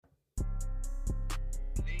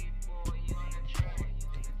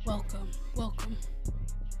Welcome.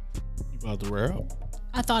 You about to wrap?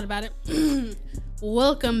 I thought about it.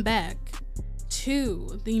 Welcome back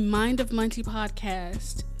to the Mind of Munty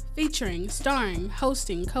podcast, featuring, starring,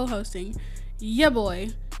 hosting, co-hosting, your boy,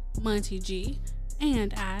 Munty G.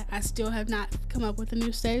 And I still have not come up with a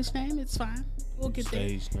new stage name. It's fine. We'll get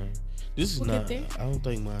Stage there. name. This is We'll not. get there. I don't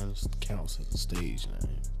think mine counts as a stage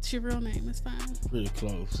name. It's your real name. It's fine. Pretty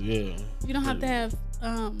close, yeah. You don't have to have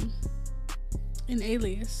an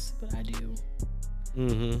alias, but I do.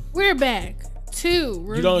 Mm-hmm. We're back to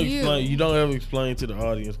review. You don't ever explain to the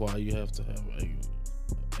audience why you have to have a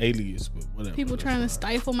alias, but whatever. People trying to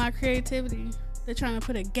stifle my creativity. They're trying to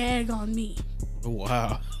put a gag on me. Oh,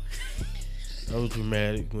 wow. That was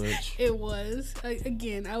dramatic, much. It was.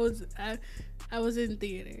 Again, I was in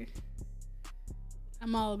theater.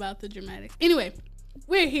 I'm all about the dramatic. Anyway,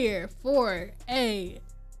 we're here for a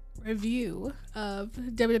review of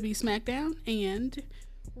WWE SmackDown and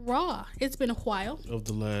Raw. It's been a while. Of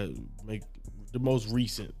the most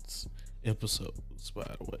recent episodes, by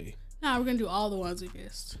the way. Nah, we're gonna do all the ones we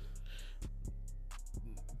missed.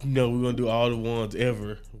 No, we're gonna do all the ones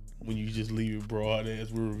ever when you just leave it broad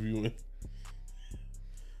as we're reviewing.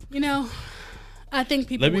 You know, I think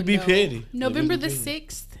people Let me would be know. petty. November the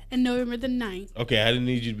 6th and November the 9th. Okay, I didn't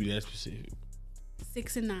need you to be that specific.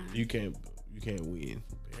 6 and 9. You can't win,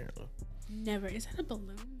 apparently. Never. Is that a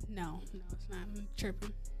balloon? No, it's not. I'm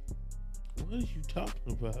tripping. What are you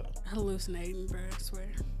talking about? Hallucinating, bro. I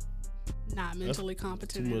swear. Not mentally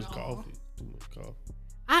competent Too much at all. coffee. Too much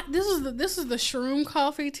coffee. This is the shroom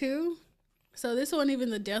coffee too. So this wasn't even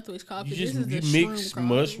the Death Wish coffee. This is the mix shroom coffee.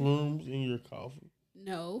 mushrooms in your coffee.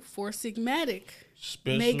 No, Four Sigmatic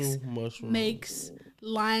Special mushrooms. makes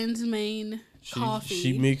lion's mane coffee.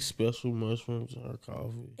 She makes special mushrooms in her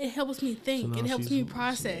coffee. It helps me think. So It now helps she's me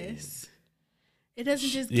process. It doesn't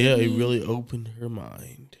just Yeah, give it me, really opened her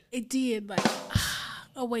mind. It did, like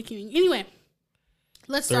awakening. Anyway,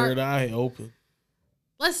 let's Third start. eye open.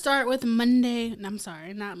 Let's start with Monday. No, I'm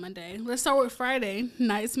sorry, not Monday. Let's start with Friday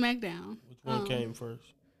Night SmackDown. Which one came first?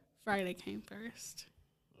 Friday came first.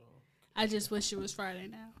 I just wish it was Friday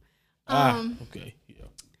now. Okay, yeah.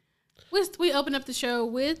 We opened up the show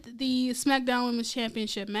with the SmackDown Women's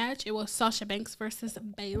Championship match. It was Sasha Banks versus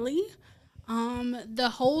Bayley. The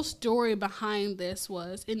whole story behind this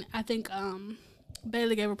was, and I think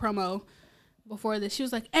Bayley gave a promo before this. She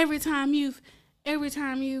was like, every time you've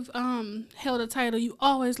held a title, you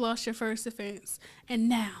always lost your first defense, and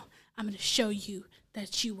now I'm gonna show you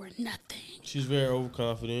that you were nothing. She's very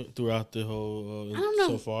overconfident throughout the whole I don't know.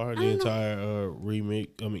 so far. The entire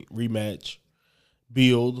rematch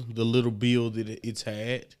build, the little build that it's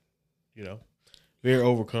had, very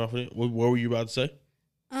overconfident. What were you about to say?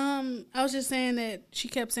 I was just saying that she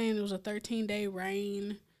kept saying it was a 13-day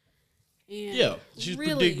reign. And Yeah, she's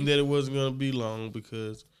really, predicting that it wasn't going to be long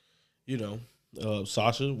because,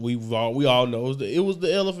 Sasha, we all know that it was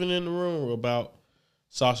the elephant in the room about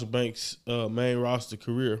Sasha Banks' main roster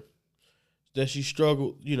career, that she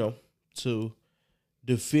struggled, to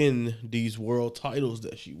defend these world titles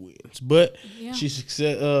that she wins. But she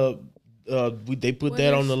success. They put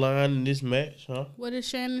that on the line in this match, huh? What did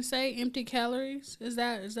Shannon say? Empty calories? Is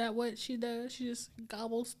that what she does? She just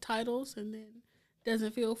gobbles titles and then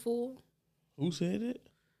doesn't feel full? Who said it?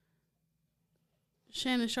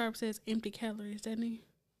 Shannon Sharp says empty calories, doesn't he?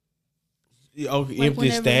 Yeah, okay, Like empty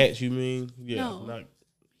stats, you mean? Yeah. No.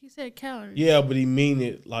 He said calories. Yeah, but he mean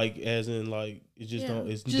it like as in like it just don't.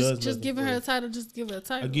 It does just giving her a title. Just give her a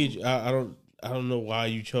title. I get you. I don't know why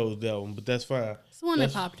you chose that one, but that's fine. It's the one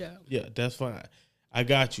that popped up. Yeah, that's fine. I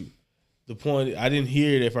got you. The point, I didn't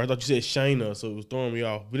hear it at first. I thought you said Shayna, so it was throwing me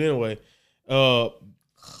off. But anyway,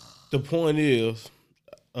 the point is,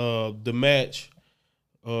 the match,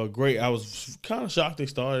 great. I was kind of shocked they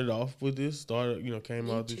started off with this.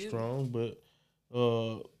 Came out this strong, but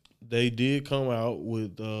they did come out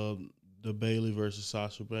with the Bayley versus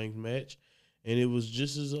Sasha Banks match. And it was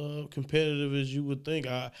just as competitive as you would think.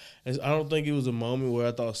 I don't think it was a moment where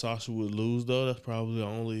I thought Sasha would lose, though. That's probably the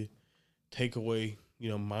only takeaway,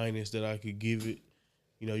 minus that I could give it.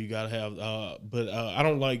 You got to have but I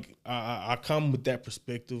don't like – I come with that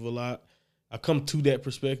perspective a lot. I come to that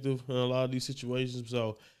perspective in a lot of these situations.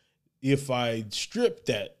 So if I strip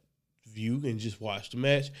that view and just watch the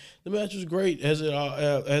match was great, as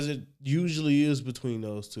it usually is between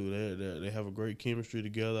those two. They have a great chemistry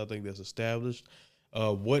together. I think that's established.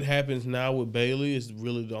 What happens now with Bayley is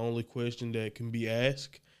really the only question that can be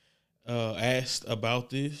asked about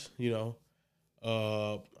this.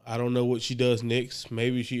 I don't know what she does next.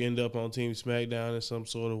 Maybe she end up on Team SmackDown in some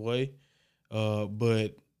sort of way.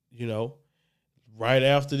 But right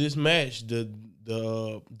after this match, the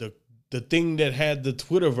thing that had the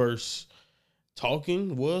Twitterverse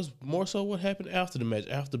talking was more so what happened after the match,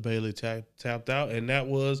 after Bayley tapped out, and that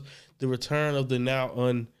was the return of the now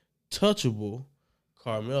untouchable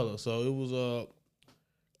Carmella. So it was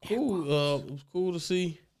cool. It was cool to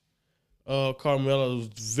see Carmella. It was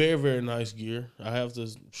very, very nice gear. I have to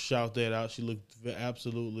shout that out. She looked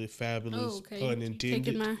absolutely fabulous. Oh, okay. Pun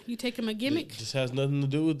intended. You taking my gimmick? It just has nothing to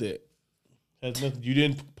do with that. Has nothing. You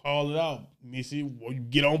didn't call it out, Missy. Well, you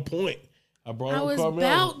get on point. I brought up was Carmella.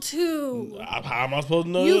 About to. How am I supposed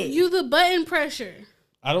to know that? You the button pressure.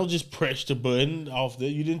 I don't just press the button off there.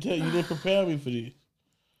 You didn't prepare me for this.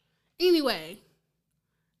 Anyway,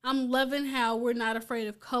 I'm loving how we're not afraid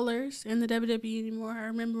of colors in the WWE anymore. I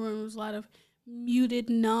remember when it was a lot of muted,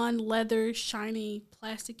 non-leather, shiny,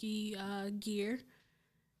 plasticky gear.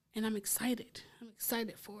 And I'm excited. I'm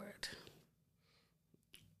excited for it.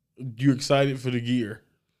 You're excited for the gear?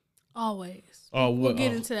 Always. Oh, we'll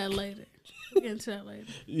get into that later.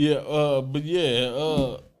 Yeah, but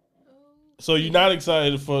yeah, so you're not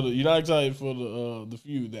excited for the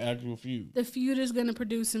feud, the actual feud. The feud is gonna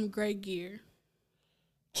produce some great gear.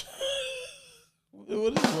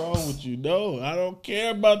 What is wrong with you? No, I don't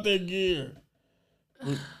care about that gear.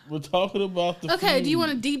 We're talking about the feud. Do you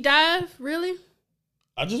want to deep dive? Really?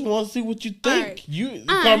 I just want to see what you think. Right.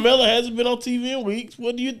 Carmella hasn't been on TV in weeks.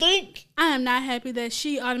 What do you think? I am not happy that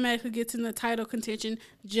she automatically gets in the title contention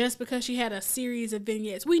just because she had a series of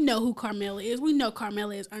vignettes. We know who Carmella is. We know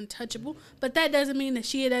Carmella is untouchable, but that doesn't mean that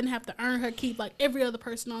she doesn't have to earn her keep like every other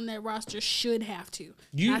person on that roster should have to.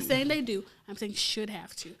 Not saying they do. I'm saying should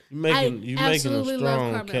have to. You're making a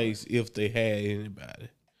strong case if they had anybody.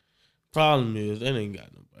 Problem is, they ain't got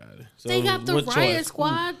nobody. So they got the Riot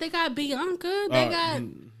Squad. They got Bianca. They got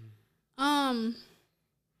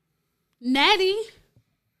Natty.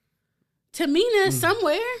 Tamina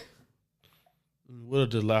somewhere. What a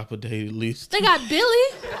dilapidated list. They got Billy.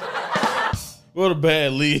 What a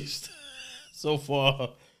bad list so far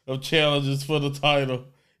of challenges for the title.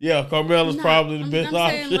 Yeah, Carmella's probably the best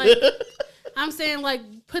option. I'm saying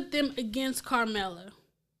put them against Carmella.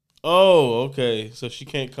 Oh, okay. So she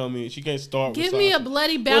can't come in. She can't start with Give me a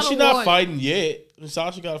bloody battle. Well, she's not fighting yet.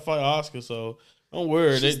 Sasha got to fight Oscar, so don't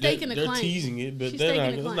worry. They're teasing it, but it's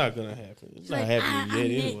not going to happen. It's not happening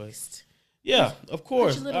yet anyway. Next. Yeah, of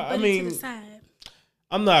course. I mean,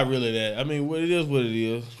 I'm not really that. I mean, it is what it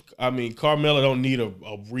is. I mean, Carmella don't need a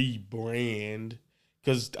rebrand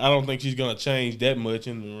because I don't think she's going to change that much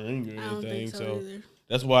in the ring or anything. So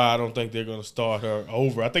that's why I don't think they're going to start her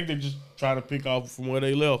over. I think they're just trying to pick off from where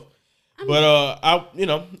they left. But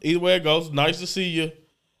either way it goes, nice to see you,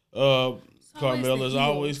 Carmella. It's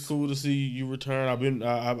always cool to see you return.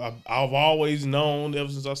 I've always known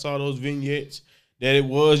ever since I saw those vignettes that it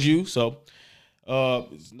was you. So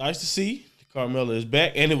it's nice to see Carmella is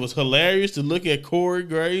back, and it was hilarious to look at Corey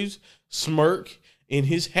Graves smirk in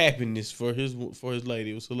his happiness for his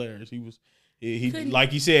lady. It was hilarious. He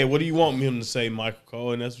like he said, what do you want him to say, Michael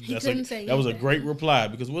Cole? And that was a great reply,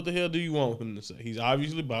 because what the hell do you want him to say? He's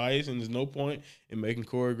obviously biased, and there's no point in making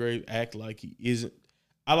Corey Graves act like he isn't.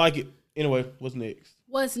 I like it. Anyway, what's next?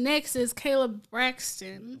 What's next is Kayla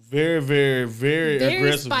Braxton. Very, very, very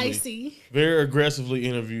aggressively. Spicy. Very aggressively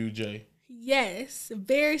interviewed Jay. Yes,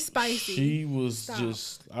 very spicy. She was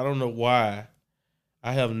just, I don't know why.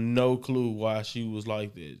 I have no clue why she was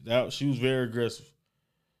like that. She was very aggressive.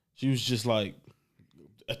 She was just like,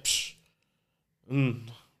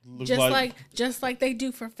 just like they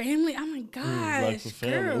do for family. Oh my gosh, like for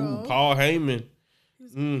family. girl. Ooh, Paul Heyman.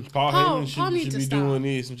 Paul Heyman should be doing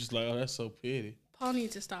this. I'm just like, oh, that's so petty. Paul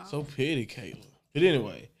needs to stop. So petty, Kayla. But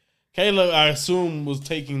anyway, Kayla, I assume, was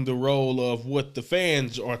taking the role of what the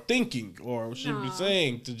fans are thinking or should be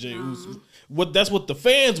saying to Jey Uso. That's what the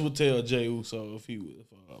fans would tell Jey Uso if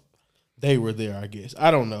they were there, I guess.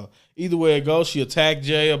 I don't know. Either way it goes, she attacked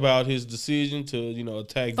Jay about his decision to,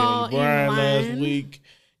 attack Daniel Bryan last week.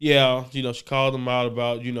 Yeah, she called him out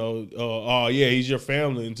about, he's your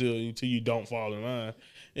family until you don't fall in line.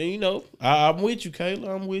 And, I'm with you, Kayla.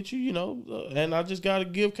 I'm with you, and I just got to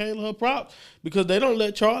give Kayla her props because they don't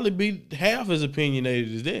let Charlie be half as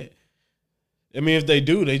opinionated as that. I mean, if they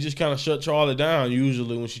do, they just kind of shut Charlie down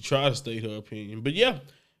usually when she tries to state her opinion. But, yeah,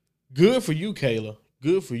 good for you, Kayla.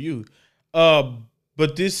 Good for you.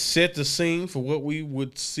 But this set the scene for what we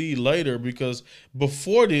would see later, because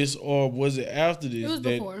before this, or was it after this? It was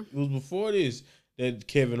before. It was before this that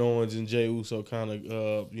Kevin Owens and Jey Uso kind of,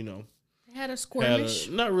 they had a skirmish.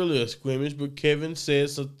 Not really a skirmish, but Kevin said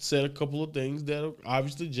a couple of things that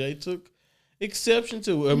obviously Jey took exception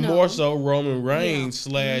to, and more so Roman Reigns /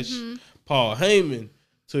 Paul Heyman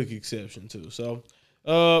took exception to. So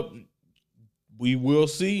we will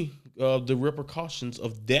see the repercussions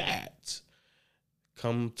of that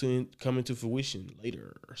come into fruition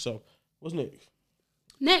later. So what's next?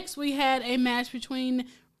 Next, we had a match between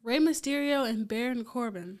Rey Mysterio and Baron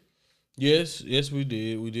Corbin. Yes, we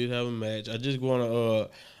did. We did have a match. I'm just gonna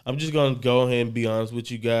go ahead and be honest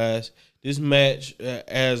with you guys. This match,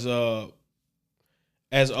 as okay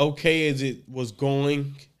as it was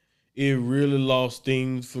going, it really lost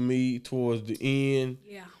things for me towards the end.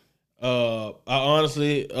 Yeah. I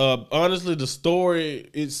honestly, the story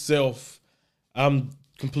itself, I'm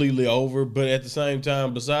completely over. But at the same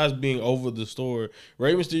time, besides being over the story,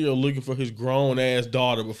 Rey Mysterio looking for his grown ass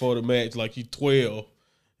daughter before the match, like he's 12,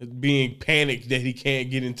 being panicked that he can't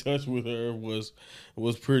get in touch with her was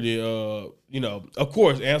pretty. Of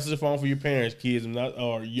course, answer the phone for your parents, kids.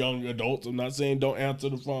 Or young adults. I'm not saying don't answer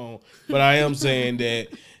the phone, but I am saying that.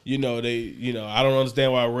 I don't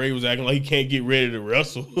understand why Ray was acting like he can't get ready to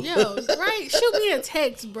wrestle. Yo, right? Shoot me a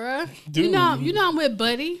text, bruh. Dude, you know I'm with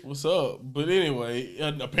Buddy. What's up? But anyway,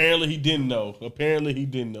 apparently he didn't know.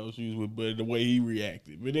 She was with Buddy the way he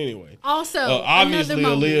reacted. But anyway. Also, obviously,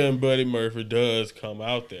 Aaliyah and Buddy Murphy does come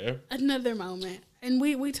out there. Another moment. And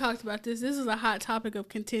we talked about this. This is a hot topic of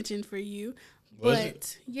contention for you.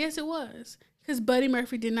 Yes, it was. Because Buddy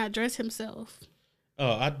Murphy did not dress himself.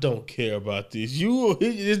 I don't care about this.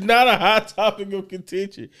 It's not a hot topic of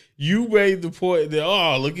contention. You made the point that,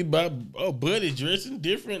 look at Buddy dressing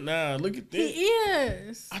different now. Look at this. He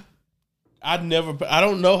is. I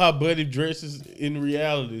don't know how Buddy dresses in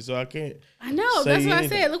reality, so I can't. I know. That's what I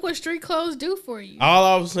said. Look what street clothes do for you. All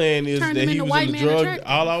I was saying is that he was in the drug.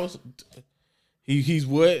 Attractive. He's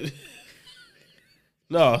what?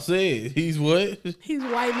 No, say it. He's what? He's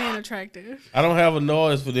white man attractive. I don't have a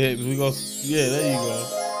noise for that. We go. Yeah, there you go.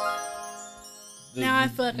 Now I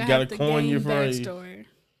feel like I have to gain your backstory.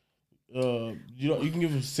 You can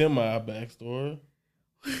give him semi backstory.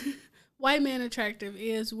 White man attractive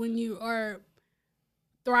is when you are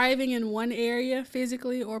thriving in one area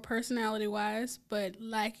physically or personality wise, but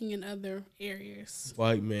lacking in other areas.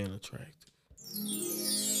 White man attractive.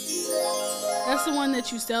 That's the one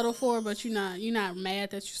that you settle for, but you're not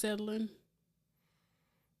mad that you're settling.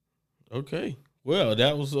 Okay. Well,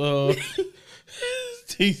 that was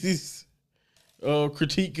TC's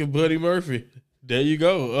critique of Buddy Murphy. There you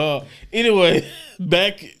go. Anyway,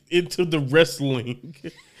 back into the wrestling.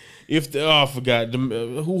 I forgot.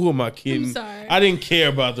 Who am I kidding? I'm sorry. I didn't care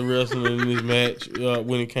about the wrestling in this match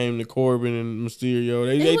when it came to Corbin and Mysterio.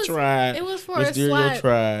 They tried. It was for Mysterio a slide.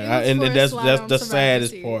 tried. And that's the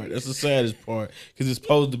saddest part. That's the saddest part because it's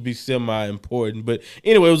supposed to be semi-important. But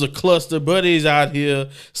anyway, it was a cluster. Buddy's out here.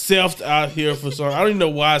 Self out here for some. I don't even know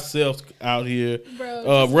why Self out here.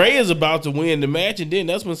 Bro, Ray is about to win the match, and then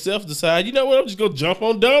that's when Self decides, you know what? I'm just gonna jump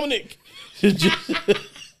on Dominic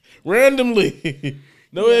randomly.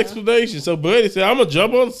 No explanation. So Buddy said, I'm going to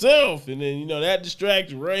jump on Self. And then, that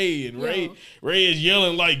distracts Ray. And Ray is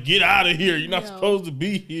yelling like, get out of here. You're not supposed to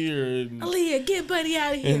be here. And, Aaliyah, get Buddy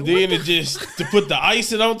out of here. And then to put the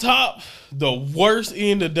icing on top, the worst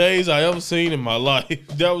end of days I ever seen in my life.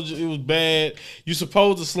 It was bad. You're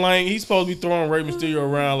supposed to slang. He's supposed to be throwing Rey Mysterio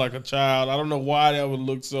around like a child. I don't know why that would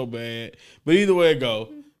look so bad. But either way it go,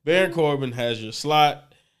 Baron Corbin has your slot.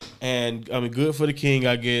 And I mean, good for the king.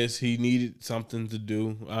 I guess he needed something to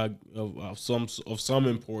do of some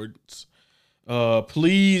importance.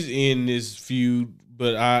 Please end this feud,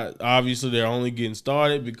 but obviously they're only getting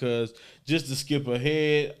started because just to skip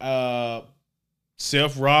ahead,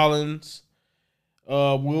 Seth Rollins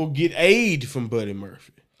will get aid from Buddy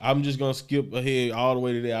Murphy. I'm just gonna skip ahead all the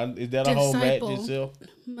way to there. Is that a whole match itself?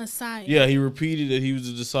 Messiah. Yeah, he repeated that he was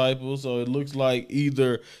a disciple, so it looks like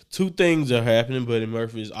either two things are happening. Buddy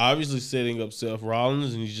Murphy is obviously setting up Seth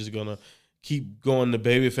Rollins, and he's just gonna keep going the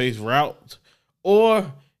babyface route,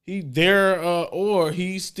 or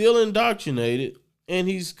he's still indoctrinated, and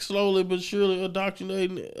he's slowly but surely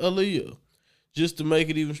indoctrinating Aaliyah just to make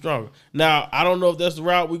it even stronger. Now, I don't know if that's the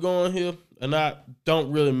route we're going here or not.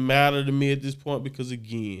 Don't really matter to me at this point because,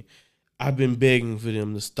 again, I've been begging for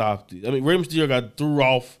them to stop this. I mean, Rey Mysterio got threw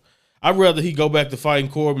off. I'd rather he go back to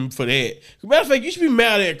fighting Corbin for that. Matter of fact, you should be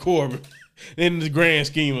mad at Corbin in the grand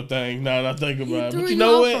scheme of things. Now that I think about it. But you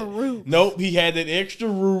know what? Nope, he had that extra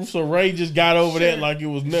roof, so Ray just got over that like it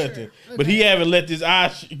was nothing. Sure. Okay. But he haven't let this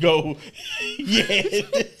eye go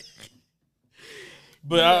yet.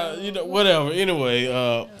 But whatever.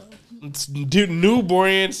 Anyway, new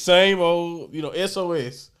brand, same old,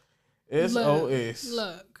 SOS. SOS.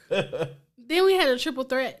 Look. Then we had a triple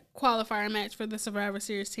threat qualifier match for the Survivor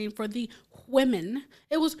Series team for the women.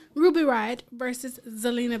 It was Ruby Riott versus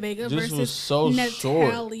Zelina Vega This versus was so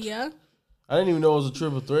Natalia. short. I didn't even know it was a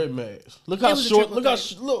triple threat match. Look how short. Look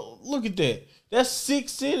at that. That's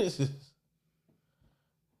 6 sentences.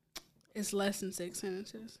 It's less than 6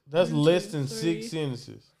 sentences. That's 1, less 2, than 3, 6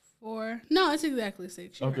 sentences. 4. No, it's exactly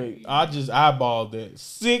 6. You're Okay, right. I just eyeballed that.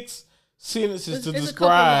 6 sentences to It's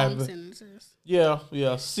describe. a couple long sentences. Yeah,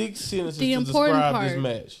 6 sentences The to important describe part, this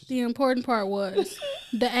match. The important part was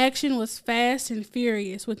the action was fast and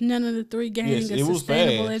furious, with none of the three gaining a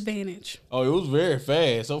sustainable advantage. Oh, it was very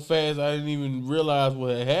fast. So fast I didn't even realize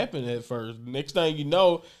what had happened at first. Next thing you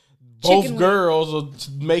know, both girls are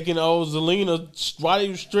making old Zelina. Why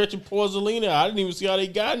they stretching poor Zelina? I didn't even see how they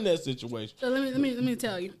got in that situation. So let me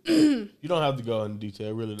tell you. You don't have to go into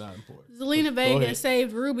detail. Really not important. Zelina Vega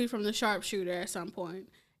saved Ruby from the sharpshooter at some point,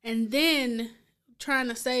 and then trying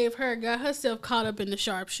to save her got herself caught up in the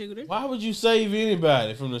sharpshooter. Why would you save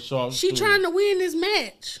anybody from the sharpshooter? She trying to win this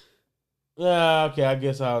match. Okay, I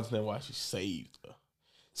guess I understand why she saved her.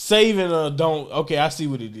 Saving her don't. Okay, I see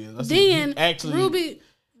what it is. Then actually,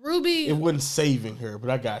 Ruby, it wasn't saving her, but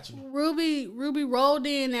I got you. Ruby rolled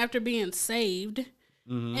in after being saved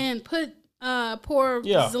and put poor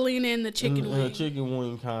Zelina in the chicken wing. In a chicken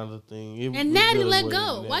wing kind of thing. And Natty really let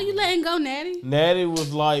go. Why you letting go, Natty? Natty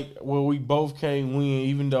was like, well, we both can't win,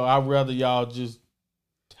 even though I'd rather y'all just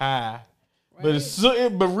tie. Right.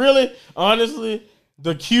 But really, honestly,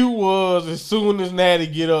 the cue was as soon as Natty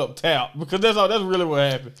get up, tap. Because that's really what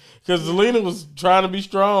happened. Because Zelina was trying to be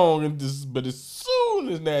strong, but as soon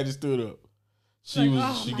as Natty stood up, she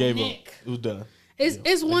gave up. It was done.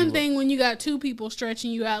 It's one thing when you got two people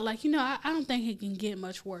stretching you out, like, I don't think it can get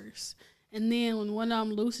much worse. And then when one of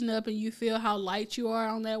them loosen up and you feel how light you are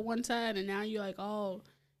on that one side, and now you're like, oh,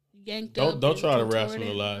 yanked up. Don't try to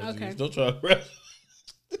rationalize. Okay. Don't try to rationalize.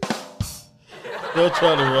 Don't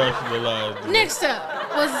try to rationalize.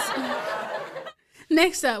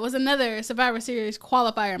 Next up was another Survivor Series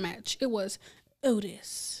qualifier match. It was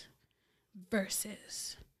Otis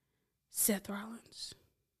versus Seth Rollins.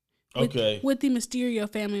 With the Mysterio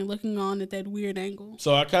family looking on at that weird angle.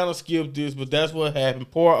 So I kind of skipped this, but that's what happened.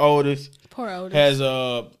 Poor Otis has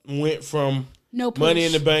went from Money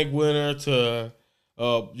in the Bank winner to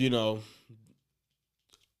I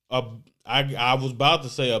was about to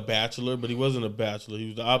say a bachelor, but he wasn't a bachelor. He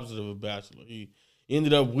was the opposite of a bachelor. He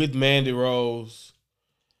ended up with Mandy Rose.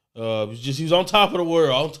 He was on top of the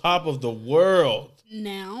world.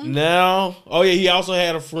 Now, oh yeah, he also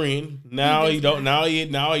had a friend. Now he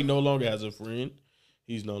no longer has a friend.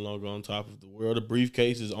 He's no longer on top of the world. The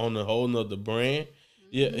briefcase is on a whole nother brand.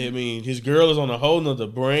 Yeah, I mean, his girl is on a whole nother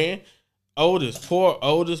brand. Poor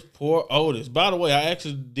Otis. By the way, I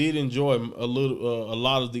actually did enjoy a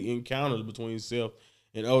lot of the encounters between Seth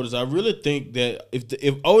and Otis. I really think that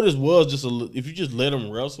if Otis was if you just let him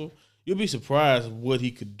wrestle, you'll be surprised what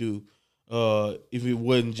he could do. If it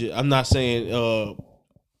wasn't just, I'm not saying,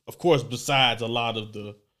 of course, besides a lot of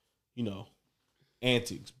the,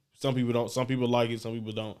 antics. Some people don't. Some people like it. Some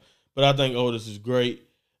people don't. But I think Otis is great.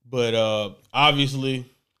 But obviously,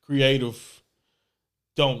 creative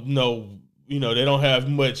don't know. They don't have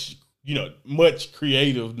much. Much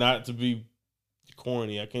creative not to be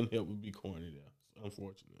corny. I can't help but be corny now,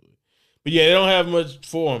 unfortunately. But yeah, they don't have much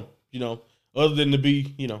for him. Other than to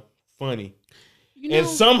be, funny. And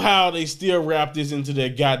somehow they still wrap this into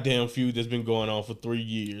that goddamn feud that's been going on for 3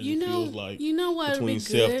 years. It feels like what between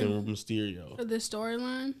Seth and Mysterio for this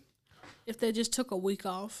storyline. If they just took a week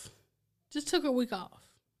off,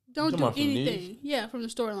 don't do anything. Yeah, from the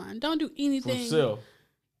storyline, don't do anything. From Seth.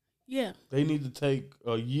 Yeah, they need to take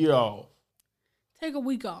a year off. Take a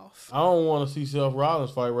week off. I don't want to see Seth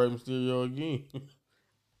Rollins fight Rey Mysterio again.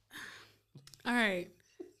 All right.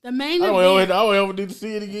 The main I don't ever need to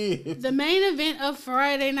see it again. The main event of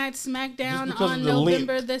Friday Night SmackDown on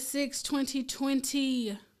November the 6th,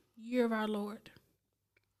 2020, year of our Lord.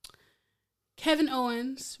 Kevin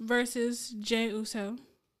Owens versus Jey Uso.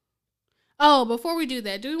 Oh, before we do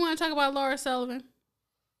that, do we want to talk about Laura Sullivan?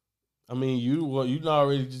 I mean, you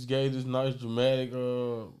already just gave this nice dramatic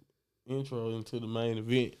intro into the main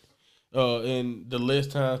event. And the less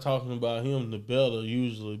time talking about him, the better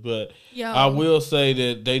usually. But I will say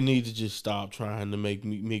that they need to just stop trying to make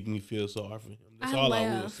me feel sorry for him. That's all I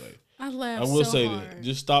will say. I laughed. I will so say hard. that.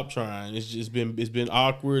 Just stop trying. It's been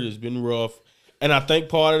awkward. It's been rough, and I think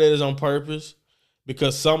part of that is on purpose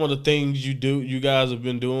because some of the things you guys have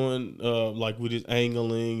been doing, like with his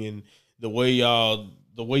angling and the way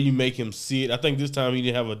you make him sit. I think this time he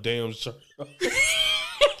didn't have a damn shirt.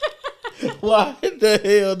 What? the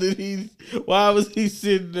hell did he? Why was he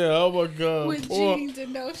sitting there? Oh my god! With jeans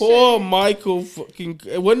and no poor shirt. Michael fucking.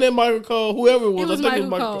 Wasn't that Michael Cole? Whoever it was, It was I think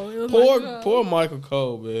Michael it was Cole. It was Michael. Michael Cole. Poor Michael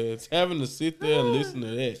Cole, man. It's having to sit there and listen to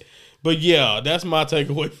that. But yeah, that's my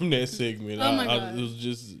takeaway from that segment. Oh my God. It was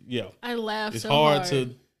just I laughed It's so hard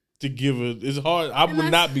to give it. It's hard. I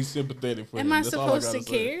would not be sympathetic for him. Am I That's all supposed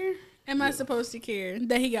to care? Am I supposed to care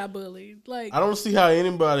that he got bullied? Like, I don't see how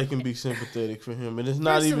anybody can be sympathetic for him, and it's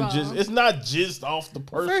not even just. It's not just off the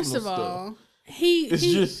personal first of stuff. all, he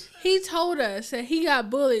told us that he got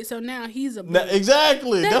bullied, so now he's a bully.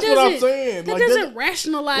 Exactly. That's what I'm saying. That doesn't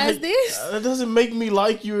rationalize this. That doesn't make me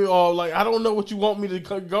like you or like I don't know what you want me to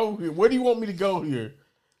go here. Where do you want me to go here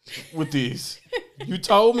with this? You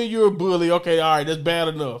told me you're a bully. Okay, all right, that's bad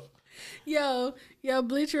enough. Yo,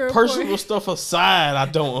 Bleacher Report. Personal stuff aside, I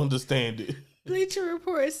don't understand it. Bleacher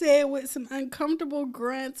Report said with some uncomfortable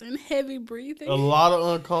grunts and heavy breathing. A lot of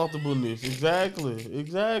uncomfortableness. Exactly.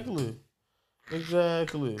 It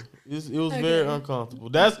was very uncomfortable.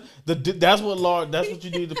 That's what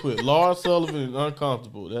you need to put. Lawrence Sullivan and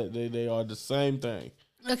uncomfortable. They are the same thing.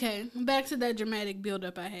 Okay, back to that dramatic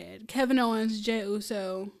buildup I had. Kevin Owens, Jey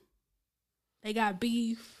Uso, they got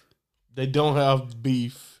beef. They don't have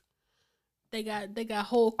beef. They got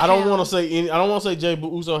whole. I don't want to say Jey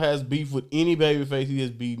Uso has beef with any babyface he has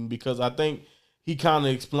beaten because I think he kind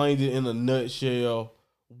of explained it in a nutshell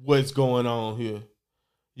what's going on here.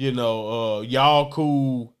 You know, y'all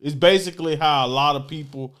cool. It's basically how a lot of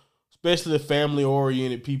people, especially family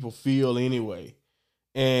oriented people, feel anyway.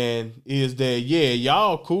 And is that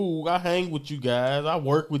y'all cool. I hang with you guys. I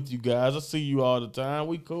work with you guys. I see you all the time.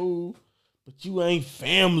 We cool, but you ain't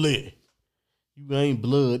family. You ain't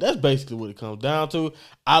blood. That's basically what it comes down to.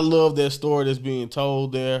 I love that story that's being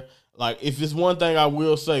told there. Like, if it's one thing I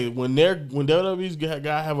will say, when WWE's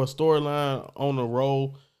guy have a storyline on the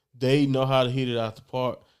roll, they know how to hit it out the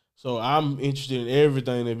park. So I'm interested in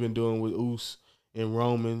everything they've been doing with Uso and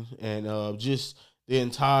Roman and just the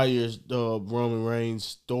entire Roman Reigns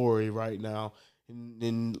story right now.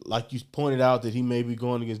 And like you pointed out that he may be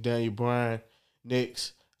going against Daniel Bryan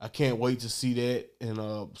next. I can't wait to see that and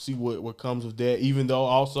see what comes of that, even though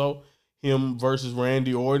also him versus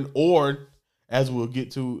Randy Orton, or as we'll get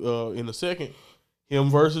to in a second, him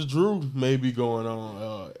versus Drew may be going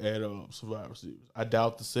on at Survivor Series. I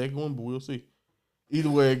doubt the second one, but we'll see. Either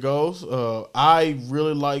way it goes, I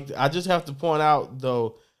really liked. I just have to point out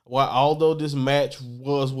though, although this match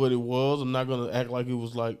was what it was, I'm not gonna act like it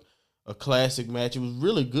was like a classic match. It was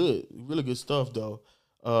really good stuff though.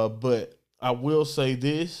 But I will say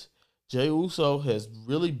this: Jey Uso has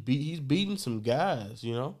really he's beaten some guys.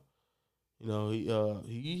 You know,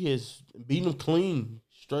 he has beaten them clean,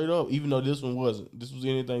 straight up. Even though this one wasn't. This was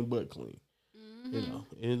anything but clean. Mm-hmm. You know,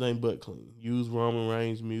 anything but clean. Use Roman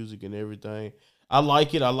Reigns music and everything. I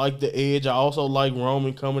like it. I like the edge. I also like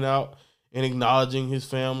Roman coming out and acknowledging his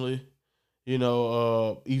family. You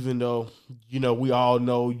know, even though we all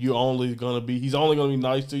know he's only gonna be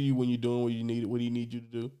nice to you when you're doing what he needs you to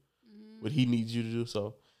do. What he needs you to do.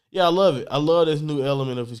 So, yeah, I love it. I love this new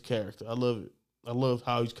element of his character. I love it. I love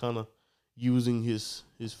how he's kind of using his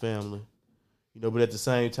family, but at the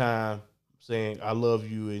same time saying, I love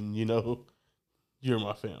you and, you're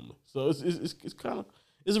my family. So it's kind of,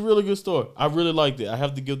 it's a really good story. I really liked it. I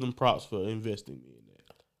have to give them props for investing in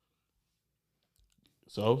that.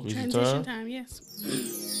 So, is it Transition time, yes.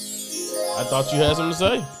 I thought you had something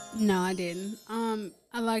to say. No, I didn't.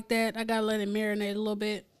 I like that. I got to let it marinate a little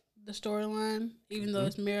bit. The storyline, even though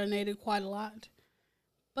it's marinated quite a lot.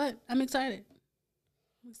 But I'm excited.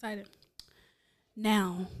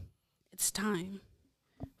 Now, it's time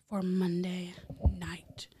for Monday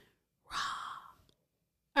Night Raw.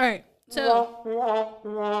 All right, so...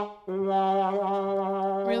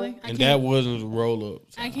 Really? That wasn't a roll-up.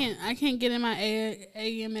 I can't get in my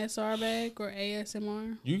AMSR bag or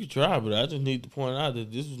ASMR. You can try, but I just need to point out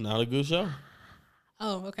that this was not a good show.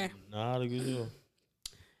 Oh, okay. Not a good show.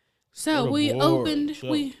 So we opened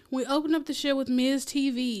up the show with Miz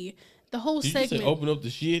TV. The whole segment. Did you say open up the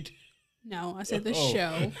shit? No, I said the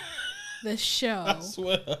show. The show. I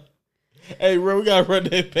swear. Hey, bro, we gotta run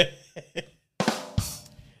that back.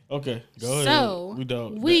 Okay, go ahead. So why did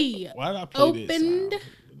I play this? It wasn't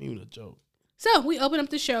even a joke. So we opened up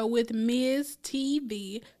the show with Miz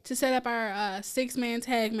TV to set up our 6-man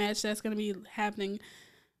tag match that's going to be happening,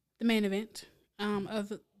 the main event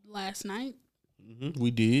of last night.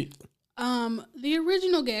 We did. The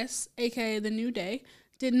original guests, aka the New Day,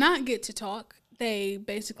 did not get to talk. They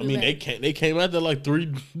basically. They came out there like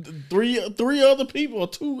three other people,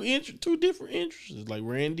 two different entrances, like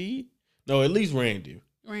Randy. No, at least Randy.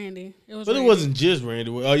 Randy. It was But Randy. it wasn't just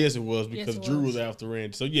Randy. Oh, yes, it was because Yes, it Drew was. was after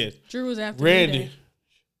Randy. So, yes. Drew was after Randy. New Day.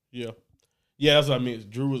 Yeah. Yeah, that's what I meant.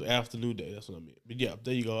 Drew was after New Day. That's what I meant. But, yeah,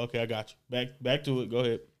 there you go. Okay, I got you. Back to it. Go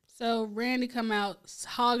ahead. So Randy come out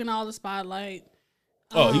hogging all the spotlight.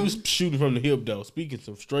 Oh, he was shooting from the hip, though. Speaking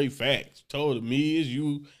some straight facts. Told the Miz,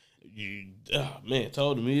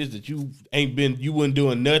 told the Miz that you wasn't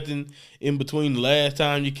doing nothing in between the last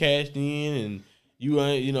time you cashed in, and you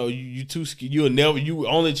ain't, you too,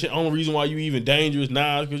 only reason why you even dangerous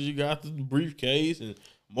now is because you got the briefcase, and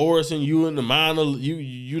Morrison, you in the minor,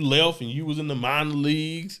 you left and you was in the minor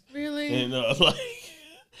leagues. Really? And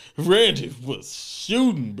Randy was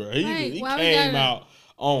shooting, bro. He came out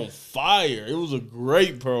on fire. It was a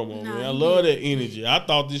great promo, man. I love that energy. I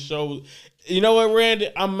thought this show was. You know what, Randy?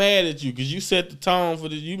 I'm mad at you because you set the tone for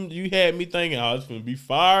this. You had me thinking, it's going to be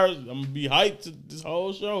fire. I'm going to be hyped to this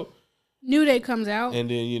whole show. New Day comes out. And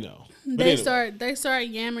then, They start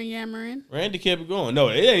yammering. Randy kept it going. No,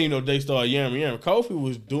 it ain't even they started yammering. Kofi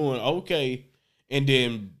was doing okay and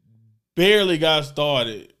then barely got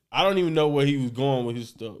started. I don't even know where he was going with his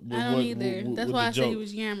stuff. I don't either. That's why I said he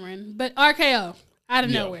was yammering. But RKO, out of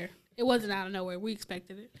nowhere. It wasn't out of nowhere. We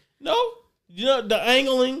expected it. No. The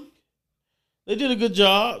angling. They did a good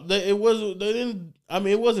job. It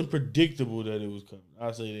wasn't predictable that it was coming.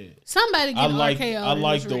 I'll say that. Somebody get RKO. I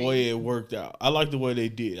like the way it worked out. I like the way they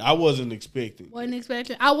did. I wasn't expecting.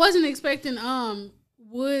 I wasn't expecting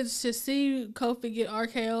Woods to see Kofi get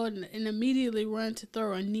RKO and immediately run to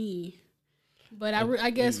throw a knee. But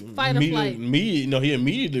I guess fight or flight. He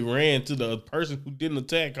immediately ran to the person who didn't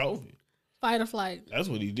attack Kofi. Fight or flight. That's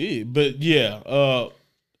what he did. But yeah,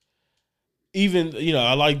 even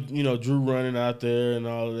I like Drew running out there and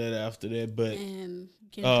all of that after that, but and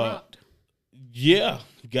getting dropped. Yeah,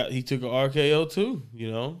 he took an RKO too.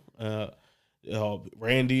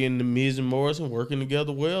 Randy and the Miz and Morrison working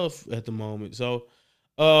together well at the moment. So,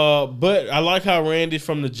 but I like how Randy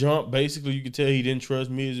from the jump, basically you could tell he didn't trust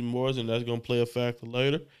Miz and Morrison. That's gonna play a factor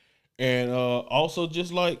later, and also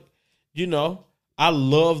just like I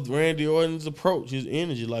loved Randy Orton's approach, his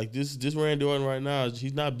energy. Like this Randy Orton right now,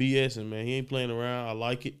 he's not BSing, man. He ain't playing around. I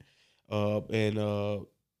like it.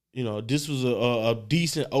 This was a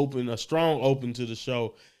decent open, a strong open to the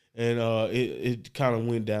show, and it kind of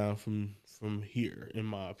went down from here, in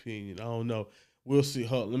my opinion. I don't know. We'll see.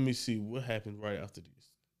 Let me see what happened right after this.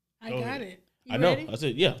 I got it. I know. I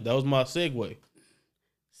said, yeah, that was my segue.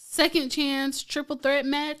 Second chance triple threat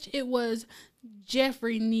match. It was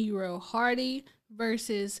Jeffrey Nero Hardy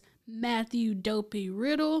versus Matthew Dopey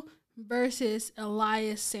Riddle versus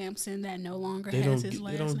Elias Sampson that no longer has his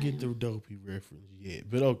last name. They don't get the Dopey reference yet,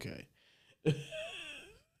 but okay.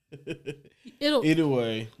 Either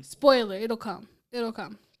way. Spoiler, it'll come.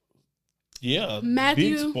 Yeah,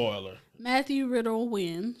 big spoiler. Matthew Riddle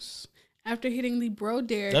wins after hitting the Bro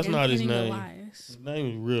Derek. That's not his name. Elias. His name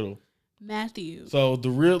is Riddle. Matthew. So the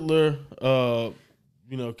Riddler,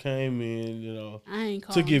 came in,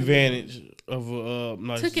 took advantage of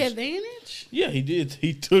Took advantage? Yeah, he did.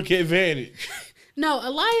 He took advantage. No,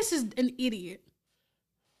 Elias is an idiot.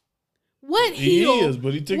 What heel? He is,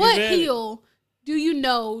 but he took what advantage. What heel do you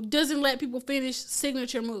know doesn't let people finish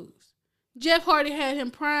signature moves? Jeff Hardy had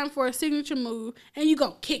him primed for a signature move, and you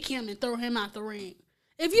gonna kick him and throw him out the ring.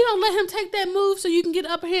 If you don't let him take that move so you can get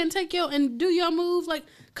upper hand and do your move, like,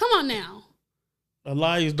 come on now.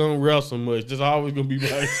 Elias don't wrestle much. That's always gonna be my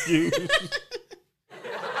excuse.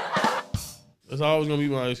 That's always gonna be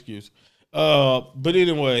my excuse. But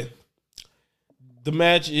anyway, the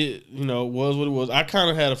match, was what it was. I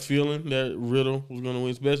kind of had a feeling that Riddle was gonna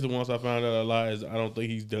win, especially once I found out Elias. I don't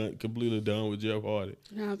think he's completely done with Jeff Hardy.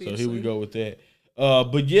 Obviously. So here we go with that.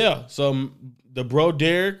 But yeah, so the Bro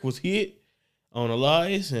Derek was hit on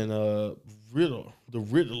Elias, and the Riddler,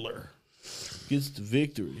 gets the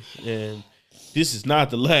victory. And this is not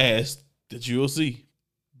the last that you'll see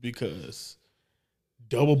because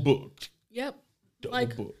double booked. Yep. Double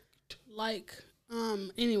booked.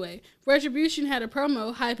 Anyway, Retribution had a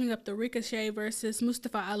promo hyping up the Ricochet versus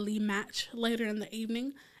Mustafa Ali match later in the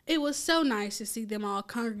evening. It was so nice to see them all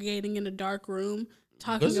congregating in a dark room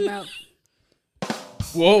talking about.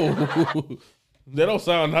 Whoa. That don't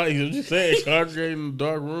sound nice. I'm just saying, congregating in a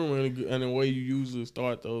dark room and the way you usually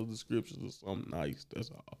start those descriptions is something nice. That's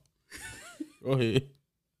all. Go ahead.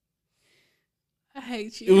 I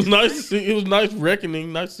hate you. It was nice to see. It was nice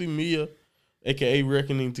reckoning. Nice to see Mia, aka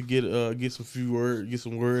Reckoning, to get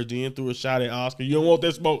some words in, threw a shot at Oscar. You don't want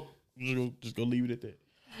that smoke. Just go leave it at that.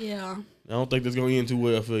 Yeah. I don't think that's gonna end too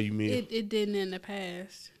well for you, Mia. It didn't in the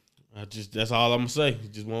past. That's all I'm gonna say.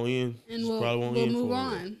 It just won't end. And we'll move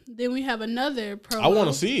on. Then we have another promo. I want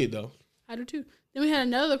to see it though. I do too. Then we had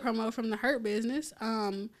another promo from the Hurt Business.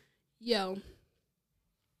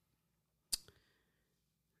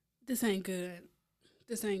 This ain't good.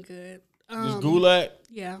 This Gulak?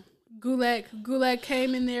 Yeah. Gulak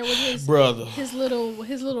came in there with his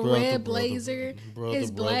little red blazer,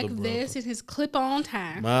 his black vest, and his clip-on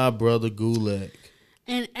tie. My brother Gulak.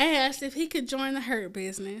 And asked if he could join the Hurt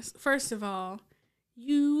Business. First of all,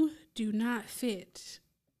 you do not fit.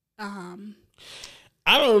 I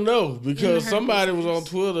don't know, because somebody was on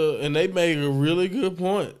Twitter and they made a really good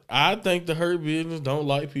point. I think the Hurt Business don't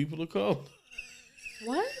like people of color.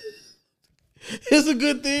 What? It's a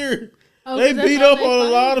good theory. Oh, they beat up on a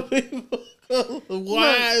lot of people.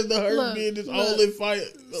 Why is the Hurt Business only fight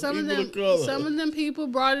people of color? Some of them people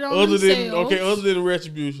brought it on themselves. Other than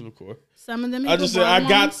Retribution, of course. Some of them people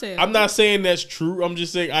themselves. I'm not saying that's true. I'm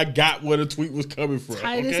just saying I got where the tweet was coming from.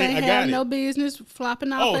 Titus ain't have no business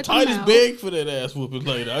flopping off. Oh, Titus begged for that ass whooping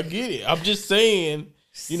later. I get it. I'm just saying,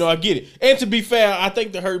 I get it. And to be fair, I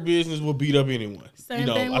think the Hurt Business will beat up anyone. I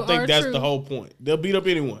think that's the whole point. They'll beat up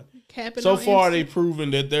anyone. So far, they've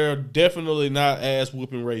proven that they're definitely not ass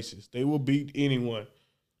whooping racists. They will beat anyone.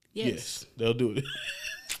 Yes, they'll do it.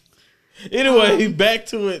 Anyway, back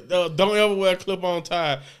to it. Don't ever wear a clip-on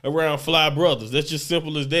tie around Fly Brothers. That's just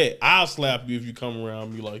simple as that. I'll slap you if you come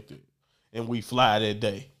around me like that, and we fly that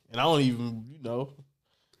day. And I don't even, I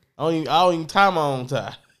don't even tie my own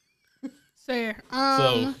tie. Fair.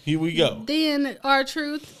 So here we go. Then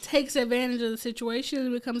R-Truth takes advantage of the situation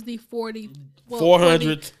and becomes the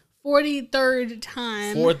 43rd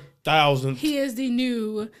time. 4,000. He is the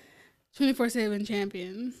new 24/7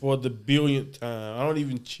 champion. For the billionth time. I don't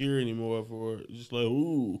even cheer anymore for it. Just like,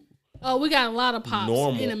 ooh. Oh, we got a lot of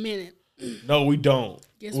pops in a minute. No, we don't.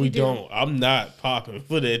 Yes, we don't. I'm not popping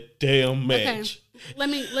for that damn match. Okay. Let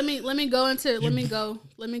me go into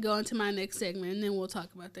my next segment, and then we'll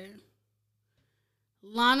talk about that.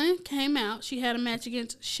 Lana came out. She had a match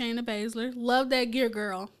against Shayna Baszler. Love that gear,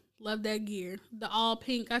 girl. Love that gear. The all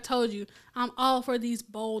pink. I told you, I'm all for these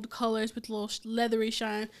bold colors with a little leathery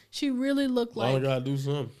shine. She really looked like. Lana gotta do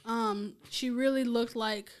something. She really looked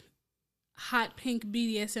like hot pink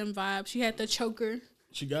BDSM vibe. She had the choker.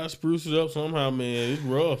 She gotta spruce it up somehow, man. It's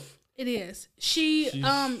rough. It is. She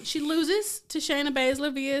loses to Shayna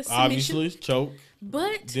Baszler via submission. Obviously, choke.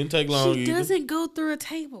 But didn't take long. She doesn't go through a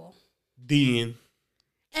table. Then.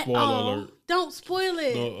 Spoiler alert. Don't spoil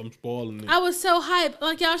it. No, I'm spoiling it. I was so hyped.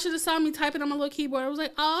 Like, y'all should have saw me typing on my little keyboard. I was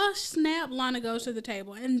like, oh, snap. Lana goes to the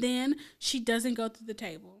table. And then she doesn't go through the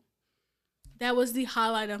table. That was the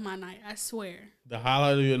highlight of my night. I swear. The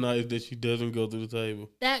highlight of your night is that she doesn't go through the table.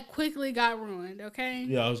 That quickly got ruined, okay?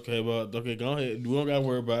 Yeah, I was okay about it. Okay, go ahead. We don't got to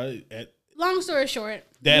worry about it. Long story short.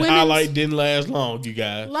 That highlight didn't last long, you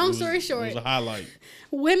guys. Long story short. It was a highlight.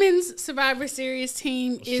 Women's Survivor Series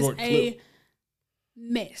team is a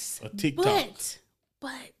mess. A TikTok.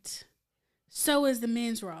 But so is the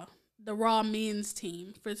men's Raw. The Raw men's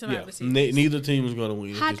team for Survivor Series. Neither team is going to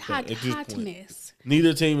win at this point. Hotness.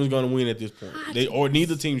 Neither team is going to win at this point.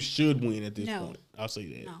 Neither team should win at this point. I'll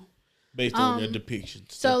say that. No. Based on their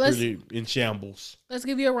depictions. So let's in shambles. Let's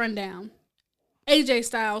give you a rundown. AJ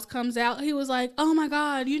Styles comes out. He was like, oh my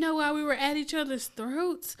God, you know why we were at each other's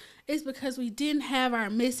throats? It's because we didn't have our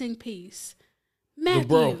missing piece.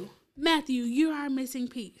 Matthew, you're our missing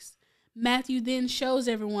piece. Matthew then shows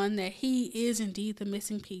everyone that he is indeed the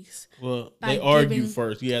missing piece. Well, they argue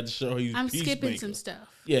first. He had to show he's I'm Peacemaker. Skipping some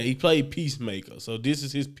stuff. Yeah, he played Peacemaker. So this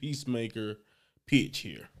is his Peacemaker pitch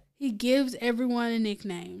here. He gives everyone a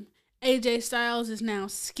nickname. AJ Styles is now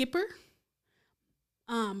Skipper.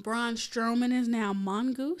 Braun Strowman is now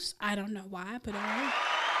Mongoose. I don't know why, but all right.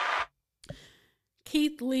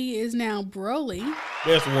 Keith Lee is now Broly.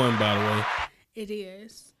 That's one, by the way. It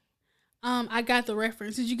is. I got the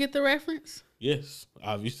reference. Did you get the reference? Yes,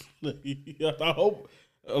 obviously. I hope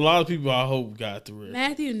a lot of people got the reference.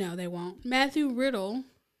 Matthew, no, they won't. Matthew Riddle,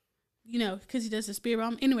 because he does the spear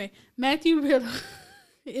bomb. Anyway, Matthew Riddle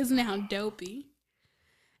is now Dopey.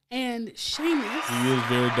 And Sheamus. He is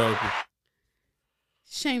very dopey.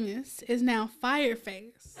 Sheamus is now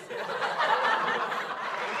Fireface.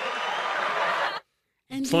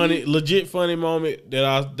 And legit funny moment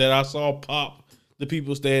that I saw pop. The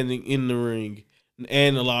people standing in the ring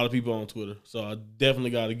and a lot of people on Twitter. So I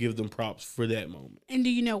definitely got to give them props for that moment. And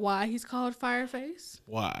do you know why he's called Fireface?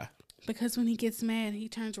 Why? Because when he gets mad, he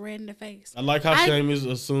turns red in the face. I like how Sheamus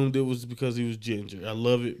assumed it was because he was ginger. I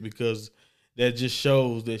love it because that just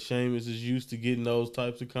shows that Sheamus is used to getting those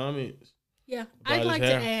types of comments. Yeah. I'd like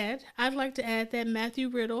to add that Matthew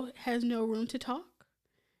Riddle has no room to talk.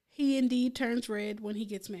 He indeed turns red when he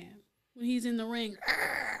gets mad. When he's in the ring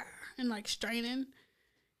and straining,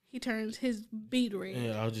 He turns his beet red.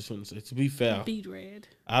 Yeah, I was just going to say, to be fair. Beet red.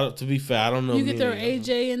 To be fair, I don't know. You can throw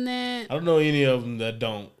AJ in that. I don't know any of them that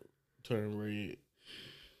don't turn red.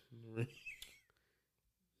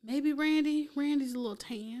 Maybe Randy. Randy's a little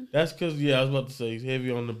tan. That's because, I was about to say, he's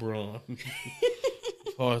heavy on the bronze.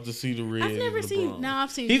 It's hard to see the red. I've never seen. No, I've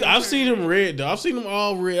seen. I've seen him red though. I've seen them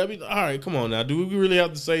all red. I mean, all right, come on now. Do we really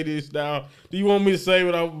have to say this now? Do you want me to say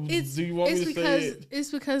what I? Do you want me to say it? It's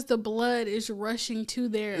because the blood is rushing to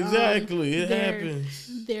their exactly. It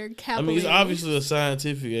happens. Their capillaries. I mean, it's obviously a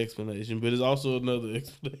scientific explanation, but it's also another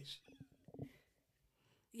explanation.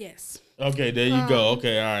 Yes. Okay, there you go.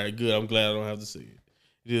 Okay, all right, good. I'm glad I don't have to see it.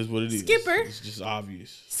 It is what it is. Skipper. It's just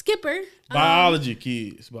obvious. Skipper. Biology,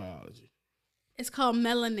 kids. Biology. It's called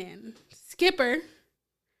melanin. Skipper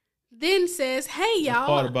then says, "Hey y'all, that's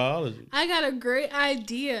part of biology. I got a great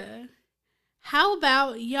idea. How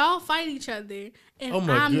about y'all fight each other and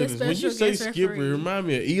I'm the special when you say guest Skipper, referee." it remind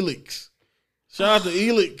me of Elix. Shout out to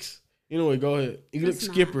Elix. Anyway, go ahead. Elix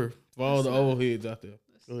Skipper for all the old heads out there.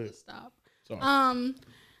 Go ahead. Stop. Sorry.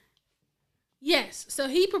 Yes, so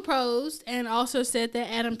he proposed and also said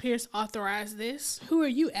that Adam Pearce authorized this. Who are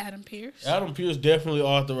you, Adam Pearce? Adam Pearce definitely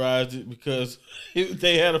authorized it because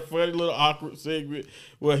they had a funny little awkward segment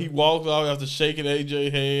where he walks off after shaking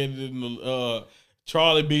AJ's hand and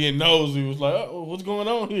Charlie being nosy was like, "Oh, what's going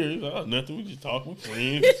on here?" He's like, "Oh, nothing. We just talk. We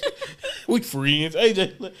friends. We friends."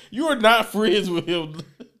 AJ, you are not friends with him.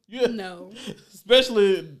 No.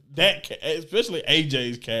 Especially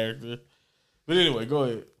AJ's character. But anyway, go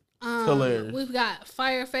ahead. Hilarious. We've got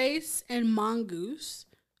Fireface and Mongoose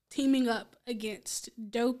teaming up against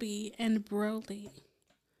Dopey and Broly.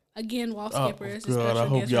 Again, while Skipper is a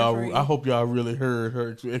special guest referee. I hope y'all really heard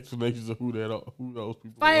her explanations of who those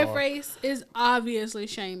people are. Fireface is obviously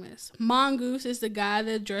Sheamus. Mongoose is the guy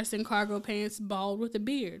that dressed in cargo pants, bald with a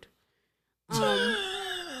beard. Say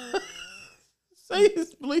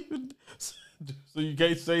his bleeping. So you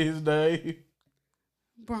can't say his name.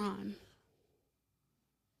 Braun.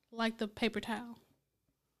 Like the paper towel.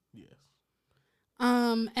 Yes.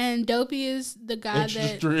 And Dopey is the guy Extra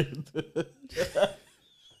that strength.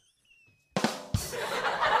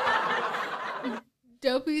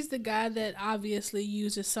 Dopey's the guy that obviously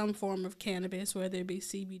uses some form of cannabis, whether it be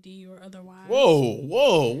CBD or otherwise.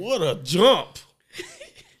 Whoa, what a jump.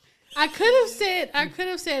 I could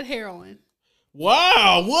have said heroin.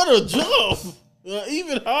 Wow, what a jump.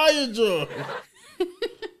 Even higher jump.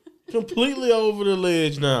 Completely over the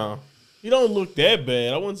ledge now. You don't look that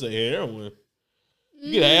bad. I wouldn't say heroin.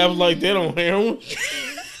 You get abs like that on heroin?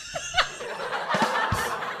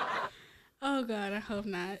 Oh, God, I hope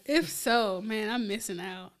not. If so, man, I'm missing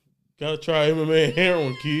out. Gotta try MMA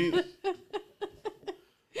heroin, kid.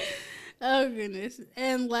 Oh, goodness.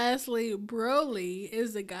 And lastly, Broly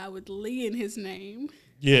is the guy with Lee in his name.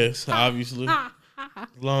 Yes, obviously.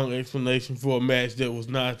 Long explanation for a match that was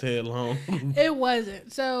not that long. It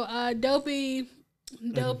wasn't. So, Dopey,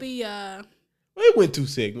 it went 2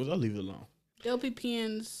 segments. I'll leave it alone. Dopey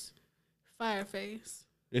pins Fireface.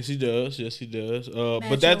 Yes, he does.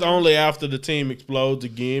 But that's only after the team explodes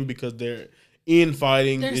again because they're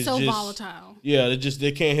infighting. They're so volatile. Yeah,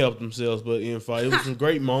 they can't help themselves but infight. It was some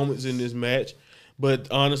great moments in this match. But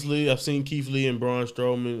honestly, I've seen Keith Lee and Braun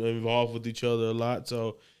Strowman involved with each other a lot,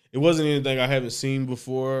 so it wasn't anything I haven't seen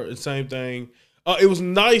before. The same thing. It was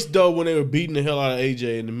nice, though, when they were beating the hell out of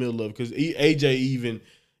AJ in the middle of it, because AJ even,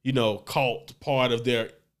 caught part of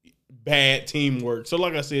their bad teamwork. So,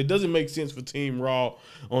 like I said, it doesn't make sense for Team Raw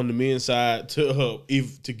on the men's side to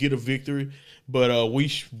get a victory, but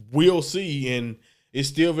we will see, and it's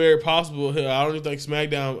still very possible. I don't even think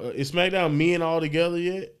SmackDown is SmackDown men all together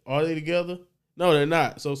yet? Are they together? No, they're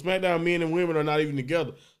not. So SmackDown men and women are not even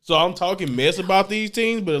together. So I'm talking mess about these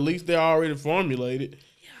teams, but at least they're already formulated.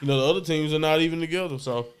 Yeah. The other teams are not even together.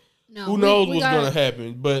 So who knows what's going to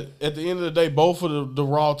happen. But at the end of the day, both of the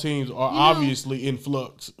Raw teams are obviously in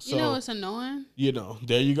flux. So, what's annoying?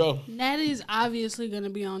 There you go. Natty's obviously going to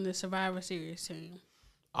be on the Survivor Series team.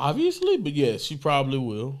 Obviously, but yes, she probably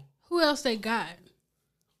will. Who else they got?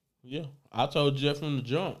 Yeah, I told you that from the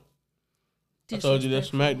jump. I told you that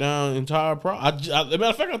SmackDown entire as a matter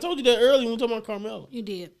of fact, I told you that earlier when we were talking about Carmella. You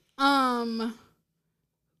did.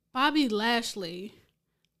 Bobby Lashley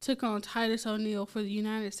took on Titus O'Neil for the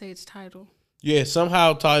United States title. Yeah,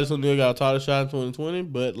 somehow Titus O'Neil got a title shot in 2020,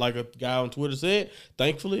 but like a guy on Twitter said,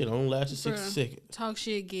 thankfully it only lasted 60 seconds. Talk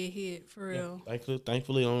shit, get hit, for real. Yeah,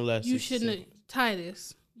 thankfully it only lasted 60 seconds. You shouldn't have,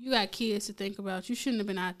 Titus, you got kids to think about. You shouldn't have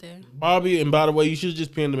been out there. Bobby, and by the way, you should have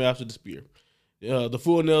just pinned him after the spear. The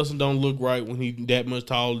full Nelson don't look right when he that much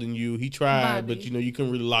taller than you. He tried, Bobby. but you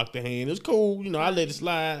couldn't really lock the hand. It's cool, I let it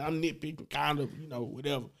slide. I'm nitpicking, kind of,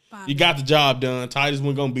 whatever. Bobby. You got the job done. Titus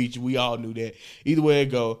wasn't gonna beat you. We all knew that. Either way it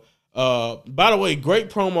go. By the way, great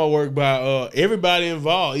promo work by everybody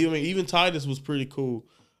involved. Even Titus was pretty cool.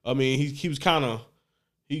 I mean, he was kind of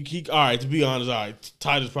he. All right, to be honest, all right,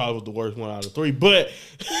 Titus probably was the worst one out of three, but.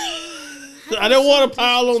 I didn't want to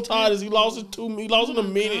pile on Titus. He lost in 2 minutes. He lost in a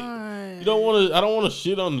minute. God. I don't want to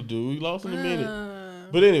shit on the dude. He lost in a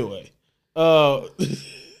minute. But anyway, I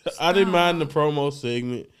didn't mind the promo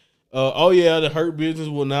segment. The Hurt Business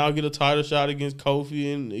will now get a title shot against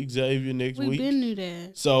Kofi and Xavier next week. We been knew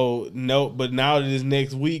that. So no, but now that it's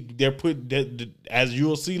next week, they're put that as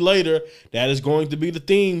you'll see later, that is going to be the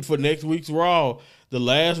theme for next week's Raw. The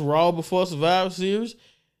last Raw before Survivor Series.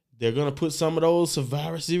 They're gonna put some of those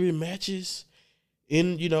Survivor Series matches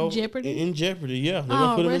in, Jeopardy. In Jeopardy, yeah. They're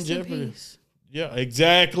gonna put them in Jeopardy. Yeah,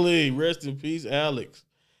 exactly. Rest in peace, Alex.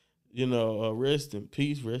 Rest in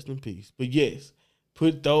peace. But yes,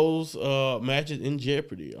 put those matches in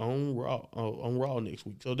Jeopardy on Raw next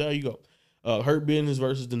week. So there you go. Hurt Business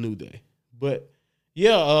versus the New Day. But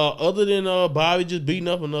yeah, other than Bobby just beating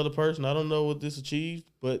up another person, I don't know what this achieved,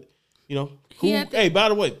 but. Cool. Hey, by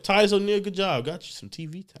the way, Titus O'Neil, good job. Got you some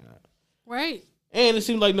TV time. Right. And it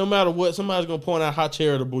seems like no matter what, somebody's gonna point out how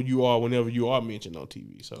charitable you are whenever you are mentioned on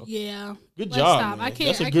TV. So yeah, good job, man.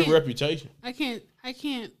 That's a good reputation. I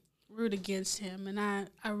can't root against him, and I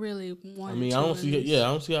really want. I don't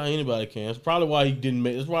see how anybody can. That's probably why he didn't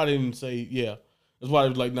make. That's why they didn't say yeah. That's why he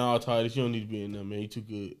was like, nah, Titus, you don't need to be in there, man. You too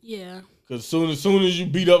good. Yeah. Because as soon as you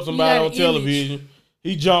beat up somebody on television.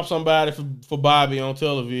 He jumped somebody for Bobby on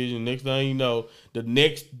television. Next thing you know, the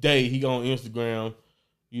next day he on Instagram,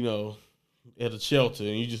 at a shelter,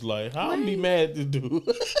 and you just like, how can I be mad at this dude?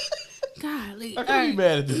 Golly. How can I be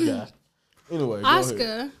mad at this guy? Anyway,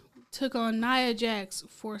 Asuka took on Nia Jax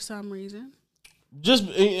for some reason.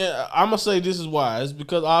 I'm gonna say this is why. It's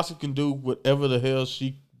because Asuka can do whatever the hell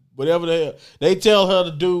they tell her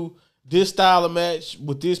to do. This style of match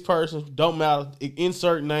with this person, don't matter.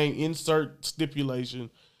 Insert name, insert stipulation.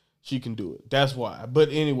 She can do it. That's why. But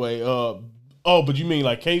anyway, but you mean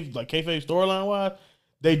like kayfabe storyline wise?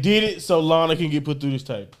 They did it so Lana can get put through this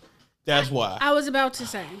table. That's why. I was about to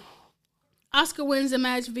say. Asuka wins the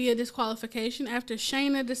match via disqualification after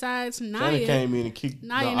Shayna decides Nia came in and kicked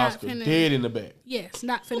Asuka dead in the back. Yes,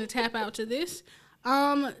 not finna tap out to this.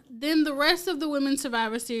 Then the rest of the Women's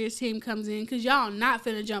Survivor Series team comes in because y'all not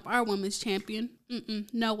finna jump our women's champion.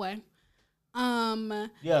 No way.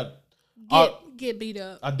 Get beat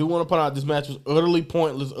up. I do want to point out this match was utterly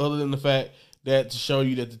pointless, other than the fact that to show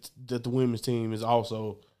you that the women's team is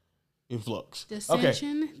also in flux.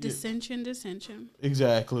 Dissension.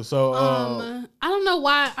 Exactly. So I don't know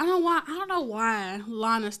why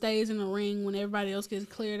Lana stays in the ring when everybody else gets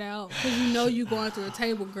cleared out because you going through a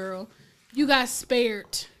table, girl. You got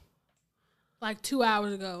spared like 2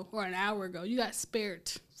 hours ago or an hour ago. You got spared.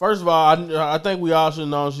 First of all, I think we all should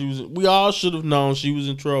have known she was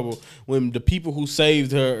in trouble when the people who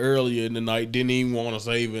saved her earlier in the night didn't even want to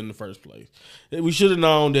save her in the first place. We should have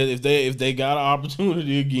known that if they got an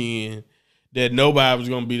opportunity again, that nobody was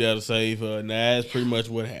going to be there to save her, and that's pretty much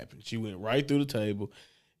what happened. She went right through the table.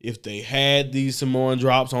 If they had these Samoan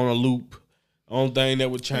drops on a loop, only thing that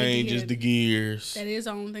would change is the gears. That is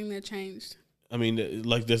the only thing that changed. I mean,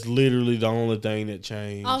 like that's literally the only thing that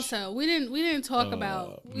changed. Also, we didn't talk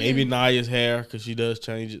about maybe Nia's hair because she does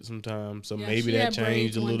change it sometimes. So maybe that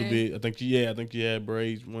changed a little bit. I think she had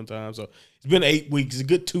braids one time. So it's been 8 weeks. It's a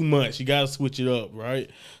good 2 months. You got to switch it up, right?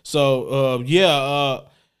 So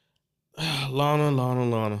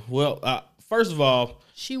Lana. Well, first of all,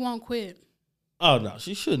 she won't quit. Oh no,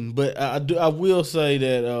 she shouldn't. But I will say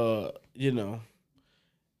that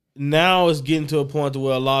now it's getting to a point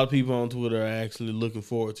where a lot of people on Twitter are actually looking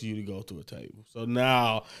forward to you to go to a table. So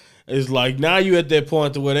now it's like you at that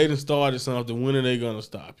point where they done started something. When are they gonna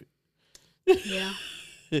stop it?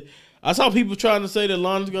 Yeah. I saw people trying to say that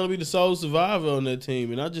Lana's gonna be the sole survivor on that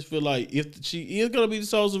team, and I just feel like if she is gonna be the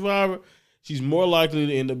sole survivor, she's more likely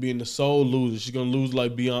to end up being the sole loser. She's gonna lose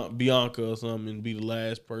like Bianca or something and be the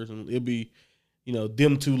last person. It'll be,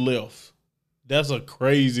 them two left. That's a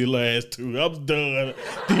crazy last two. I'm done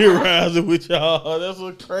theorizing with y'all. That's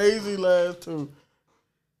a crazy last two.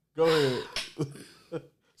 Go ahead.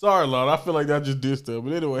 Sorry, Lana. I feel like that just dissed her.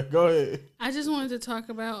 But anyway, go ahead. I just wanted to talk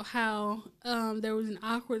about how there was an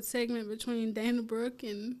awkward segment between Dana Brooke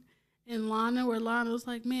and Lana where Lana was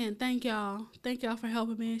like, man, thank y'all. Thank y'all for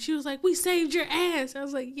helping me. And she was like, we saved your ass. I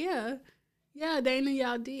was like, yeah. Yeah, Dana,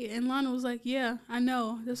 y'all did. And Lana was like, yeah, I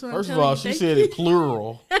know. That's what First I'm of all, telling you. she said it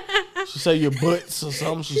plural. She said your butts or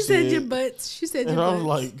something. She said your butts. She said your butts. And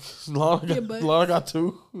I was like, Lord, I got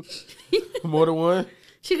two. More than one.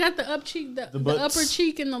 She got the upper cheek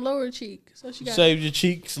and the lower cheek. So she got saved your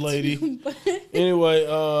cheeks, lady. Anyway,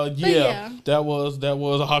 that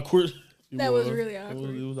was awkward. That was really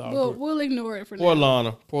awkward. It was awkward. We'll ignore it for now.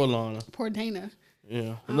 Poor Lana. Poor Dana.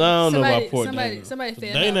 Yeah. I don't know about poor Dana. Somebody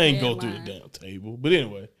fed Dana ain't go through the damn table. But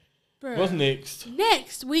anyway, what's next?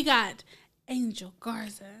 Next, we got Angel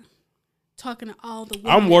Garza talking to all the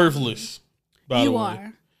women. I'm worthless. By the way. You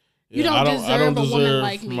are. You don't deserve a woman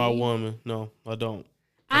like me. My woman. No, I don't.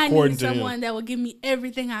 I need someone that will give me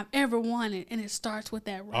everything I've ever wanted, and it starts with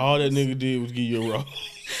that rose. All that nigga did was give you a rose.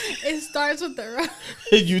 It starts with the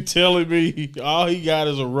rose. You telling me all he got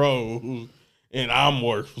is a rose, and I'm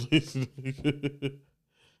worthless.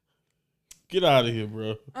 Get out of here,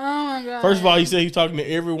 bro. Oh, my God. First of all, he said he's talking to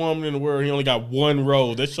every woman in the world. He only got one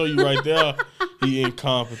rose. That show you right there he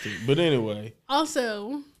incompetent. But anyway.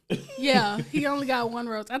 Also... yeah, he only got one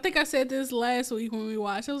rose. I think I said this last week when we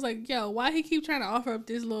watched. I was like, yo, why he keep trying to offer up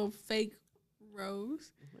this little fake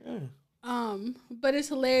rose? Yeah. But it's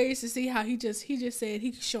hilarious to see how he just said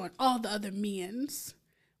he's showing all the other men's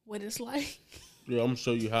what it's like. Yeah, I'm gonna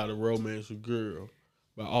show you how to romance a girl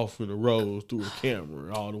by offering a rose through a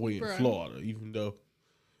camera all the way in Florida, even though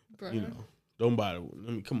don't buy it.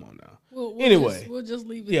 I mean, come on now. We'll just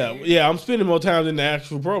leave it there. Yeah, I'm spending more time than the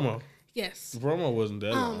actual promo. Yes. The promo wasn't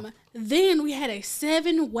that long. Then we had a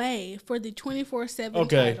 7-way for the 24/7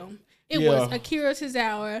 title. It was Akira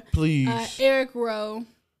Tozawa, Eric Rowe,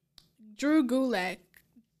 Drew Gulak,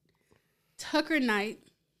 Tucker Knight,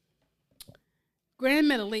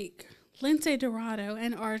 Grand Metalik, Lince Dorado,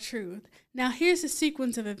 and R-Truth. Now here's the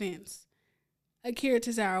sequence of events. Akira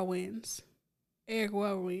Tozawa wins. Eric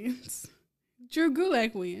Rowe wins. Drew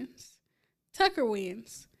Gulak wins. Tucker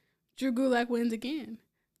wins. Drew Gulak wins again.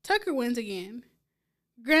 Tucker wins again.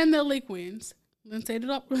 Grand Metalik wins.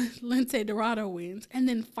 Lince Dorado wins. And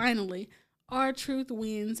then finally, R-Truth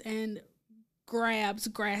wins and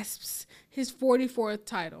grasps his 44th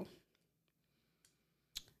title.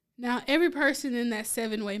 Now, every person in that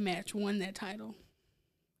 7-way match won that title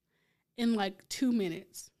in like 2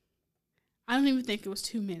 minutes. I don't even think it was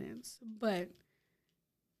 2 minutes. But,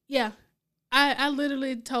 yeah. I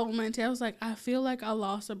literally told Monte, I was like, I feel like I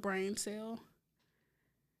lost a brain cell.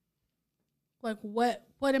 Like, what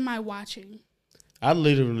am I watching? I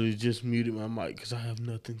literally just muted my mic because I have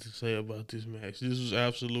nothing to say about this match. This was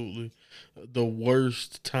absolutely the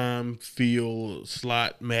worst time feel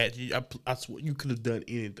slot match. I swear, you could have done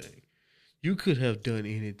anything. You could have done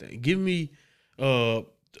anything. Give me,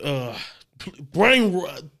 bring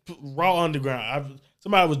Raw Underground.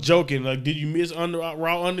 Somebody was joking, like, did you miss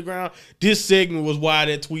Raw Underground? This segment was why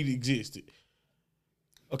that tweet existed.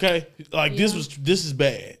 Okay? Like, this is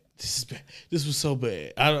bad. This was so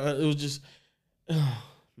bad. It was just, oh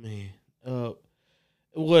man.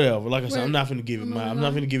 Whatever. Like I said, I'm not gonna give it I'm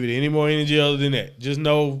not gonna give it any more energy other than that. Just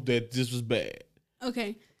know that this was bad.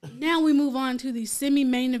 Okay. Now we move on to the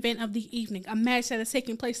semi-main event of the evening, a match that has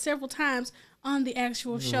taken place several times on the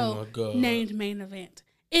actual show named Main Event.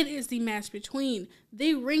 It is the match between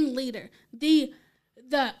the ringleader, the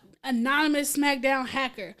anonymous SmackDown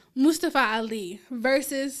hacker, Mustafa Ali,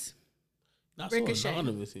 versus Ricochet. Not so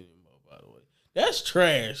anonymous anymore, by the way. That's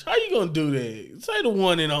trash. How you gonna do that? Say the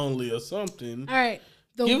one and only or something. All right,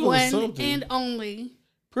 the one and only.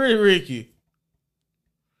 Pretty Ricky,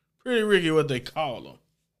 what they call him.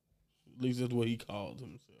 At least that's what he called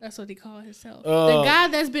himself. That's what he called himself. The guy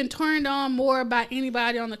that's been turned on more by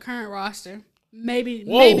anybody on the current roster. Maybe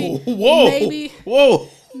Apollo Crews.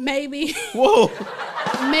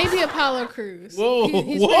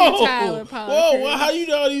 He's pretty tired with Apollo Crews. Well, how you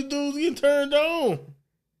know these dudes getting turned on?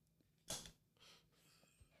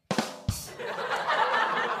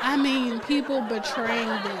 I mean, people betraying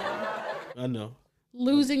them. I know.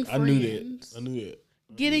 Losing friends. I knew that.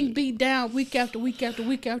 Getting beat down week after week after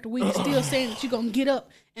week after week. Still saying that you're going to get up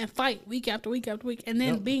and fight week after week after week. And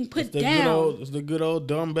then being put down. It's the good old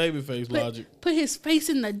dumb babyface logic. Put his face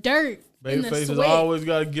in the dirt. Babyface has always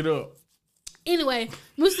got to get up. Anyway,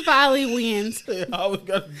 Mustafa Ali wins. They always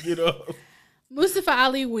got to get up. Mustafa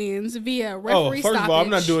Ali wins via referee stoppage. First of all, I'm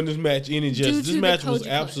not doing this match any justice. This match was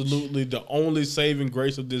absolutely the only saving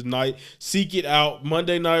grace of this night. Seek it out.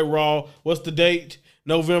 Monday Night Raw. What's the date?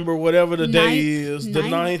 November, whatever the day is. The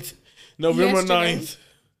 9th. November 9th.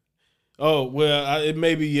 Oh, well, it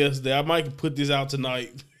may be yesterday. I might put this out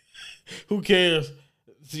tonight. Who cares?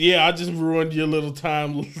 So, yeah, I just ruined your little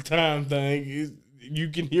time thing. You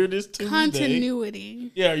can hear this Tuesday.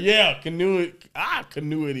 Continuity. Yeah. Continuity.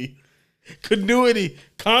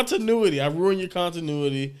 Continuity. I ruined your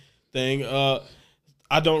continuity. thing.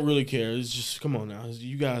 I don't really care. It's just, come on now.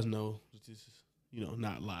 You guys know this is,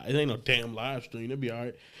 not live. It ain't no damn live stream. It'll be all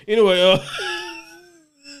right. Anyway,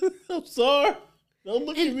 I'm sorry. Don't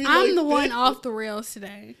look at me I'm the one off the rails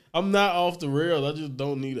today. I'm not off the rails. I just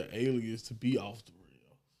don't need an alias to be off the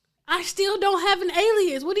rails. I still don't have an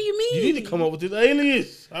alias. What do you mean? You need to come up with this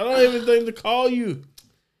alias. I don't have anything to call you.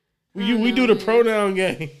 We do the pronoun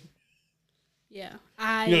game. Yeah.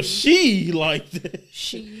 She like that.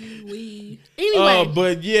 She, we. Anyway.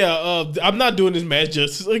 But yeah, I'm not doing this match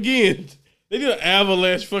justice. Again, they did an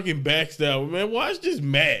avalanche fucking backstab. Man, watch this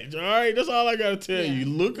match, all right? That's all I got to tell you.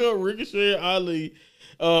 Look up Ricochet and Ali.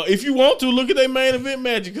 If you want to, look at their main event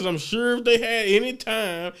match, because I'm sure if they had any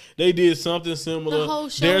time, they did something similar. The whole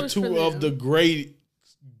show They're two of the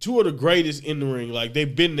greatest in the ring. Like,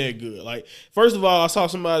 they've been that good. Like, first of all, I saw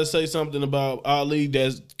somebody say something about Ali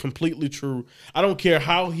that's completely true. I don't care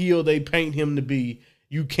how heel they paint him to be.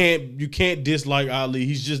 You can't dislike Ali.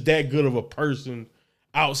 He's just that good of a person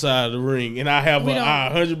outside of the ring, and I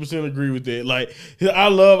 100% agree with that. Like, I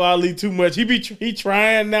love Ali too much. He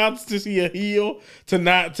trying now to see a heel to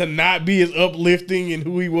not be as uplifting and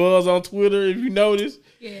who he was on Twitter. If you notice,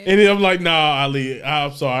 and then I'm like, nah, Ali,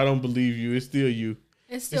 I'm sorry, I don't believe you. It's still you.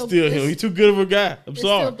 It's still him. He's too good of a guy. I'm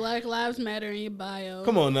sorry. Still Black Lives Matter in your bio.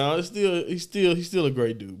 Come on now. He's still a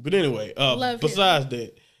great dude. But anyway, besides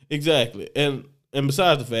that, exactly. And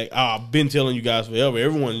besides the fact, I've been telling you guys forever,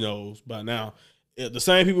 everyone knows by now, the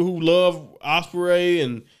same people who love Ospreay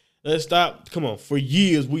and Let's Stop. Come on, for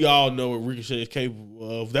years we all know what Ricochet is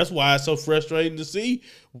capable of. That's why it's so frustrating to see,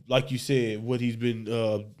 like you said, what he's been,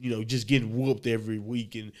 just getting whooped every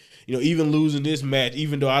week, and even losing this match.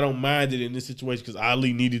 Even though I don't mind it in this situation because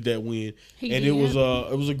Ali needed that win, it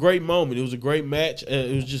was a great moment. It was a great match.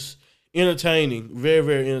 It was just entertaining, very,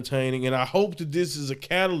 very entertaining, and I hope that this is a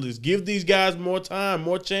catalyst. Give these guys more time,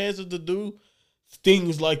 more chances to do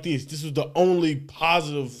things like this. This was the only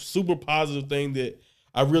positive, super positive thing that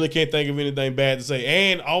I really can't think of anything bad to say.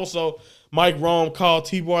 And also, Mike Rome called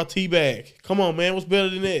T-Bar T-Bag. Come on, man. What's better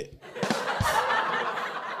than that?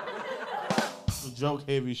 It's a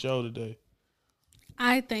joke-heavy show today.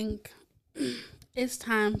 I think it's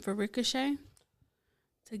time for Ricochet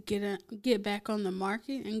to get back on the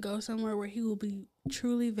market and go somewhere where he will be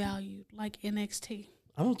truly valued, like NXT.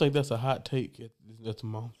 I don't think that's a hot take at the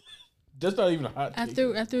moment. That's not even a hot take.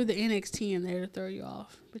 I threw the NXT in there to throw you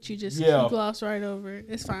off, but you just glossed right over it.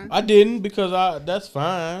 It's fine. I didn't because that's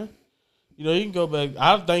fine. You can go back.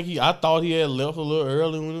 I thought he had left a little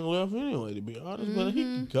early when he left anyway, to be honest, but he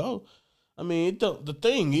can go. I mean, the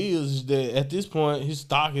thing is that at this point his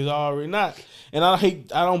stock is already not, and I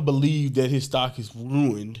don't believe that his stock is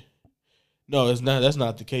ruined. No, it's not. That's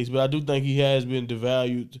not the case. But I do think he has been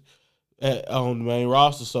devalued on the main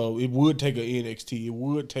roster. So it would take an NXT. It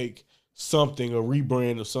would take something, a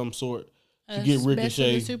rebrand of some sort, to get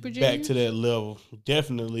Ricochet back to that level.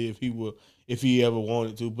 Definitely, if he ever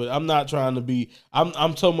wanted to. But I'm not trying to be.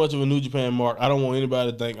 I'm so much of a New Japan mark. I don't want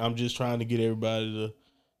anybody to think I'm just trying to get everybody to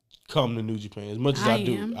come to New Japan. As much as I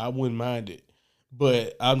do, I wouldn't mind it.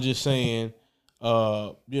 But I'm just saying,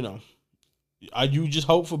 you just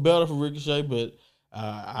hope for better for Ricochet. But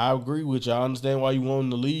I agree with you. I understand why you want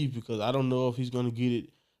him to leave, because I don't know if he's going to get it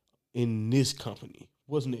in this company.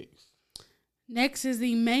 What's next? Next is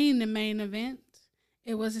the main event.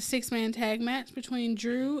 It was a 6-man tag match between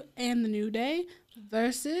Drew and the New Day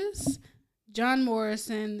versus John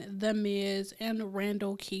Morrison, The Miz, and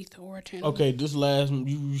Randall Keith Orton. Okay, this last,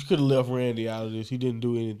 you could have left Randy out of this. He didn't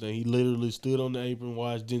do anything. He literally stood on the apron,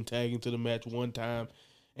 watched, didn't tag into the match one time,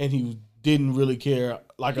 and he didn't really care.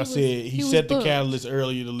 Like I said, he set the catalyst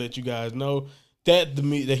earlier to let you guys know that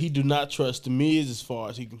he do not trust The Miz as far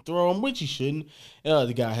as he can throw him, which he shouldn't.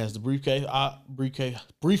 The guy has the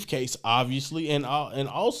briefcase, obviously, and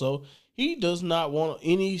also he does not want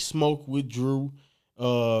any smoke with Drew.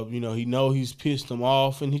 He know he's pissed him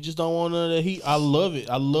off, and he just don't want none of that. I love it.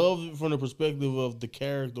 I love it from the perspective of the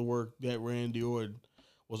character work that Randy Orton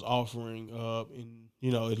was offering,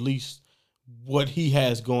 and at least what he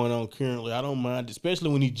has going on currently. I don't mind, especially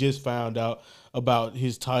when he just found out about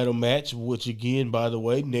his title match, which again, by the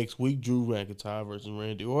way, next week, Drew McIntyre versus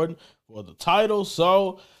Randy Orton for the title.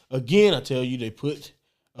 So again, I tell you, they put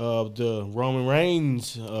the Roman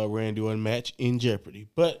Reigns Randy Orton match in jeopardy.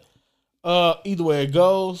 But either way it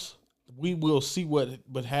goes, we will see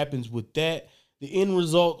what happens with that. The end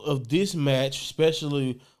result of this match,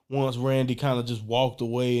 especially once Randy kind of just walked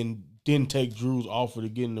away and didn't take Drew's offer to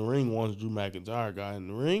get in the ring once Drew McIntyre got in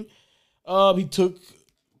the ring, he took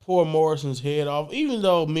poor Morrison's head off, even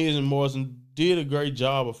though Miz and Morrison did a great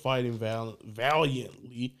job of fighting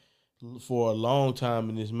valiantly for a long time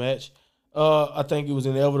in this match. I think it was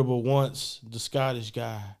inevitable once the Scottish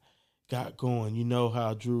guy got going. You know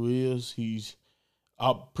how Drew is. He's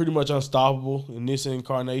pretty much unstoppable in this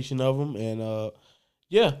incarnation of him. And,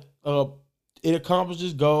 it accomplished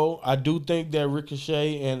its goal. I do think that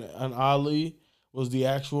Ricochet and Ali was the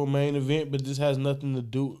actual main event, but this has nothing to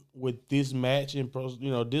do with this match. And,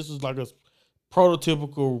 this was like a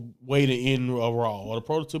prototypical way to end a Raw, or the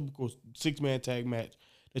prototypical 6-man tag match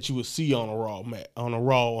that you would see on a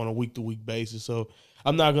Raw on a week-to-week basis. So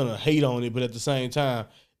I'm not gonna hate on it, but at the same time,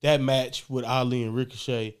 that match with Ali and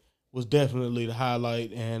Ricochet was definitely the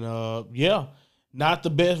highlight. And not the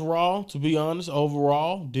best Raw, to be honest.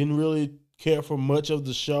 Overall, didn't really care for much of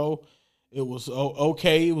the show. It was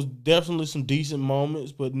okay. It was definitely some decent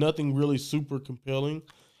moments, but nothing really super compelling.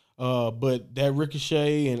 But that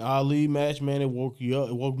Ricochet and Ali match, man, it woke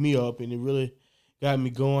me up, and it really got me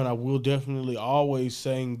going. I will definitely always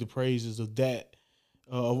sing the praises of that,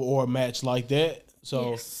 or a match like that.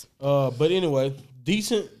 So, yes. But anyway,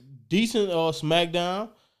 decent SmackDown.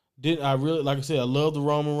 Like I said, I love the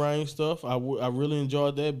Roman Reigns stuff. I really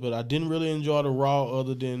enjoyed that, but I didn't really enjoy the Raw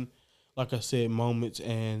other than, like I said, moments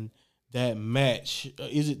and that match.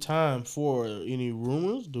 Is it time for any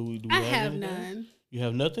rumors? Do we I have none. You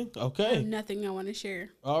have nothing? Okay. I have nothing I want to share.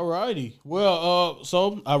 All righty. Well,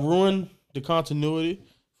 so I ruined the continuity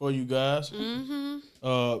for you guys.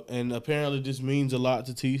 Mm-hmm. And apparently this means a lot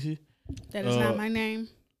to TC. That is not my name.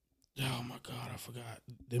 Oh my God, I forgot.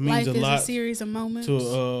 That means Life a lot. Is a series of moments.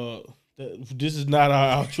 This is not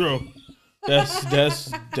our outro.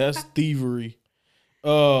 That's thievery.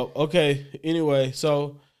 Okay. Anyway,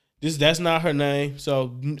 so that's not her name.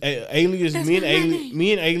 So Alias,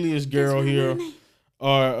 me and Alias girl here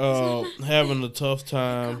are having a tough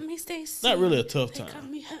time. They call me Stacey. Not really a tough time. They call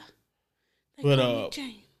me her. But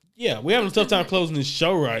yeah, we're having a tough time closing this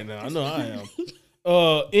show right now. I know I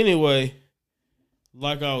am. Anyway,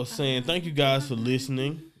 like I was saying, thank you guys for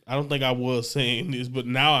listening. I don't think I was saying this, but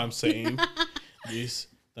now I'm saying this.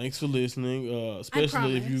 Thanks for listening,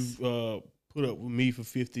 especially if you put up with me for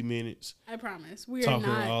 50 minutes. I promise. We are talking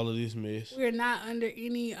not all of this mess. We are not under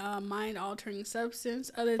any mind-altering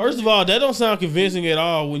substance. First of all, that don't sound convincing at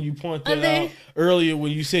all when you point that out earlier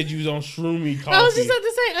when you said you was on Shroomy coffee. I was just about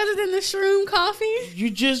to say, other than the Shroom coffee. You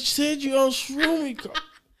just said you on Shroomy coffee.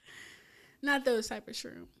 Not those type of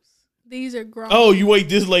shrooms. These are grown. Oh, you wait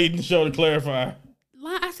this late in the show to clarify.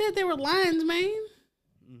 I said they were lines, man.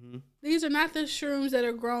 Mm-hmm. These are not the shrooms that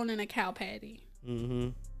are grown in a cow patty. Mm-hmm.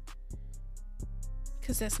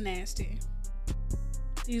 Because that's nasty.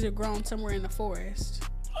 These are grown somewhere in the forest.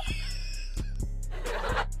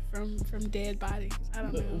 from dead bodies. I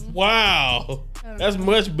don't know. Wow. That's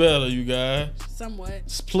much better, you guys. Somewhat.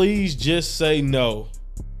 Please just say no.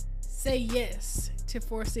 Say yes to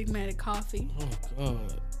Four Sigmatic Coffee. Oh,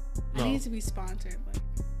 God. No. I need to be sponsored.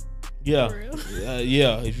 Yeah. For real.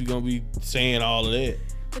 Yeah, if you're going to be saying all of that.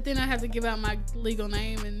 But then I have to give out my legal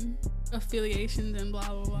name and affiliations and blah,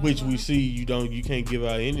 blah, blah. Which blah. we see you can't give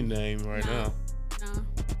out any name right now. No.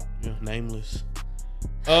 Yeah, nameless.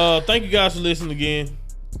 Thank you guys for listening again.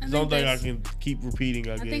 I don't think I can keep repeating,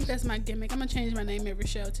 I guess. I think that's my gimmick. I'm going to change my name every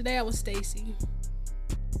show. Today I was Stacy.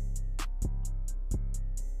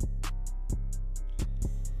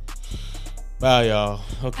 Bye, y'all.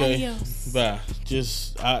 Okay. Adios. Bye.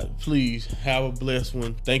 Please have a blessed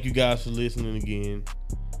one. Thank you guys for listening again.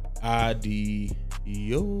 Adios.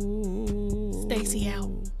 Stacy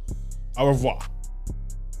out. Au revoir.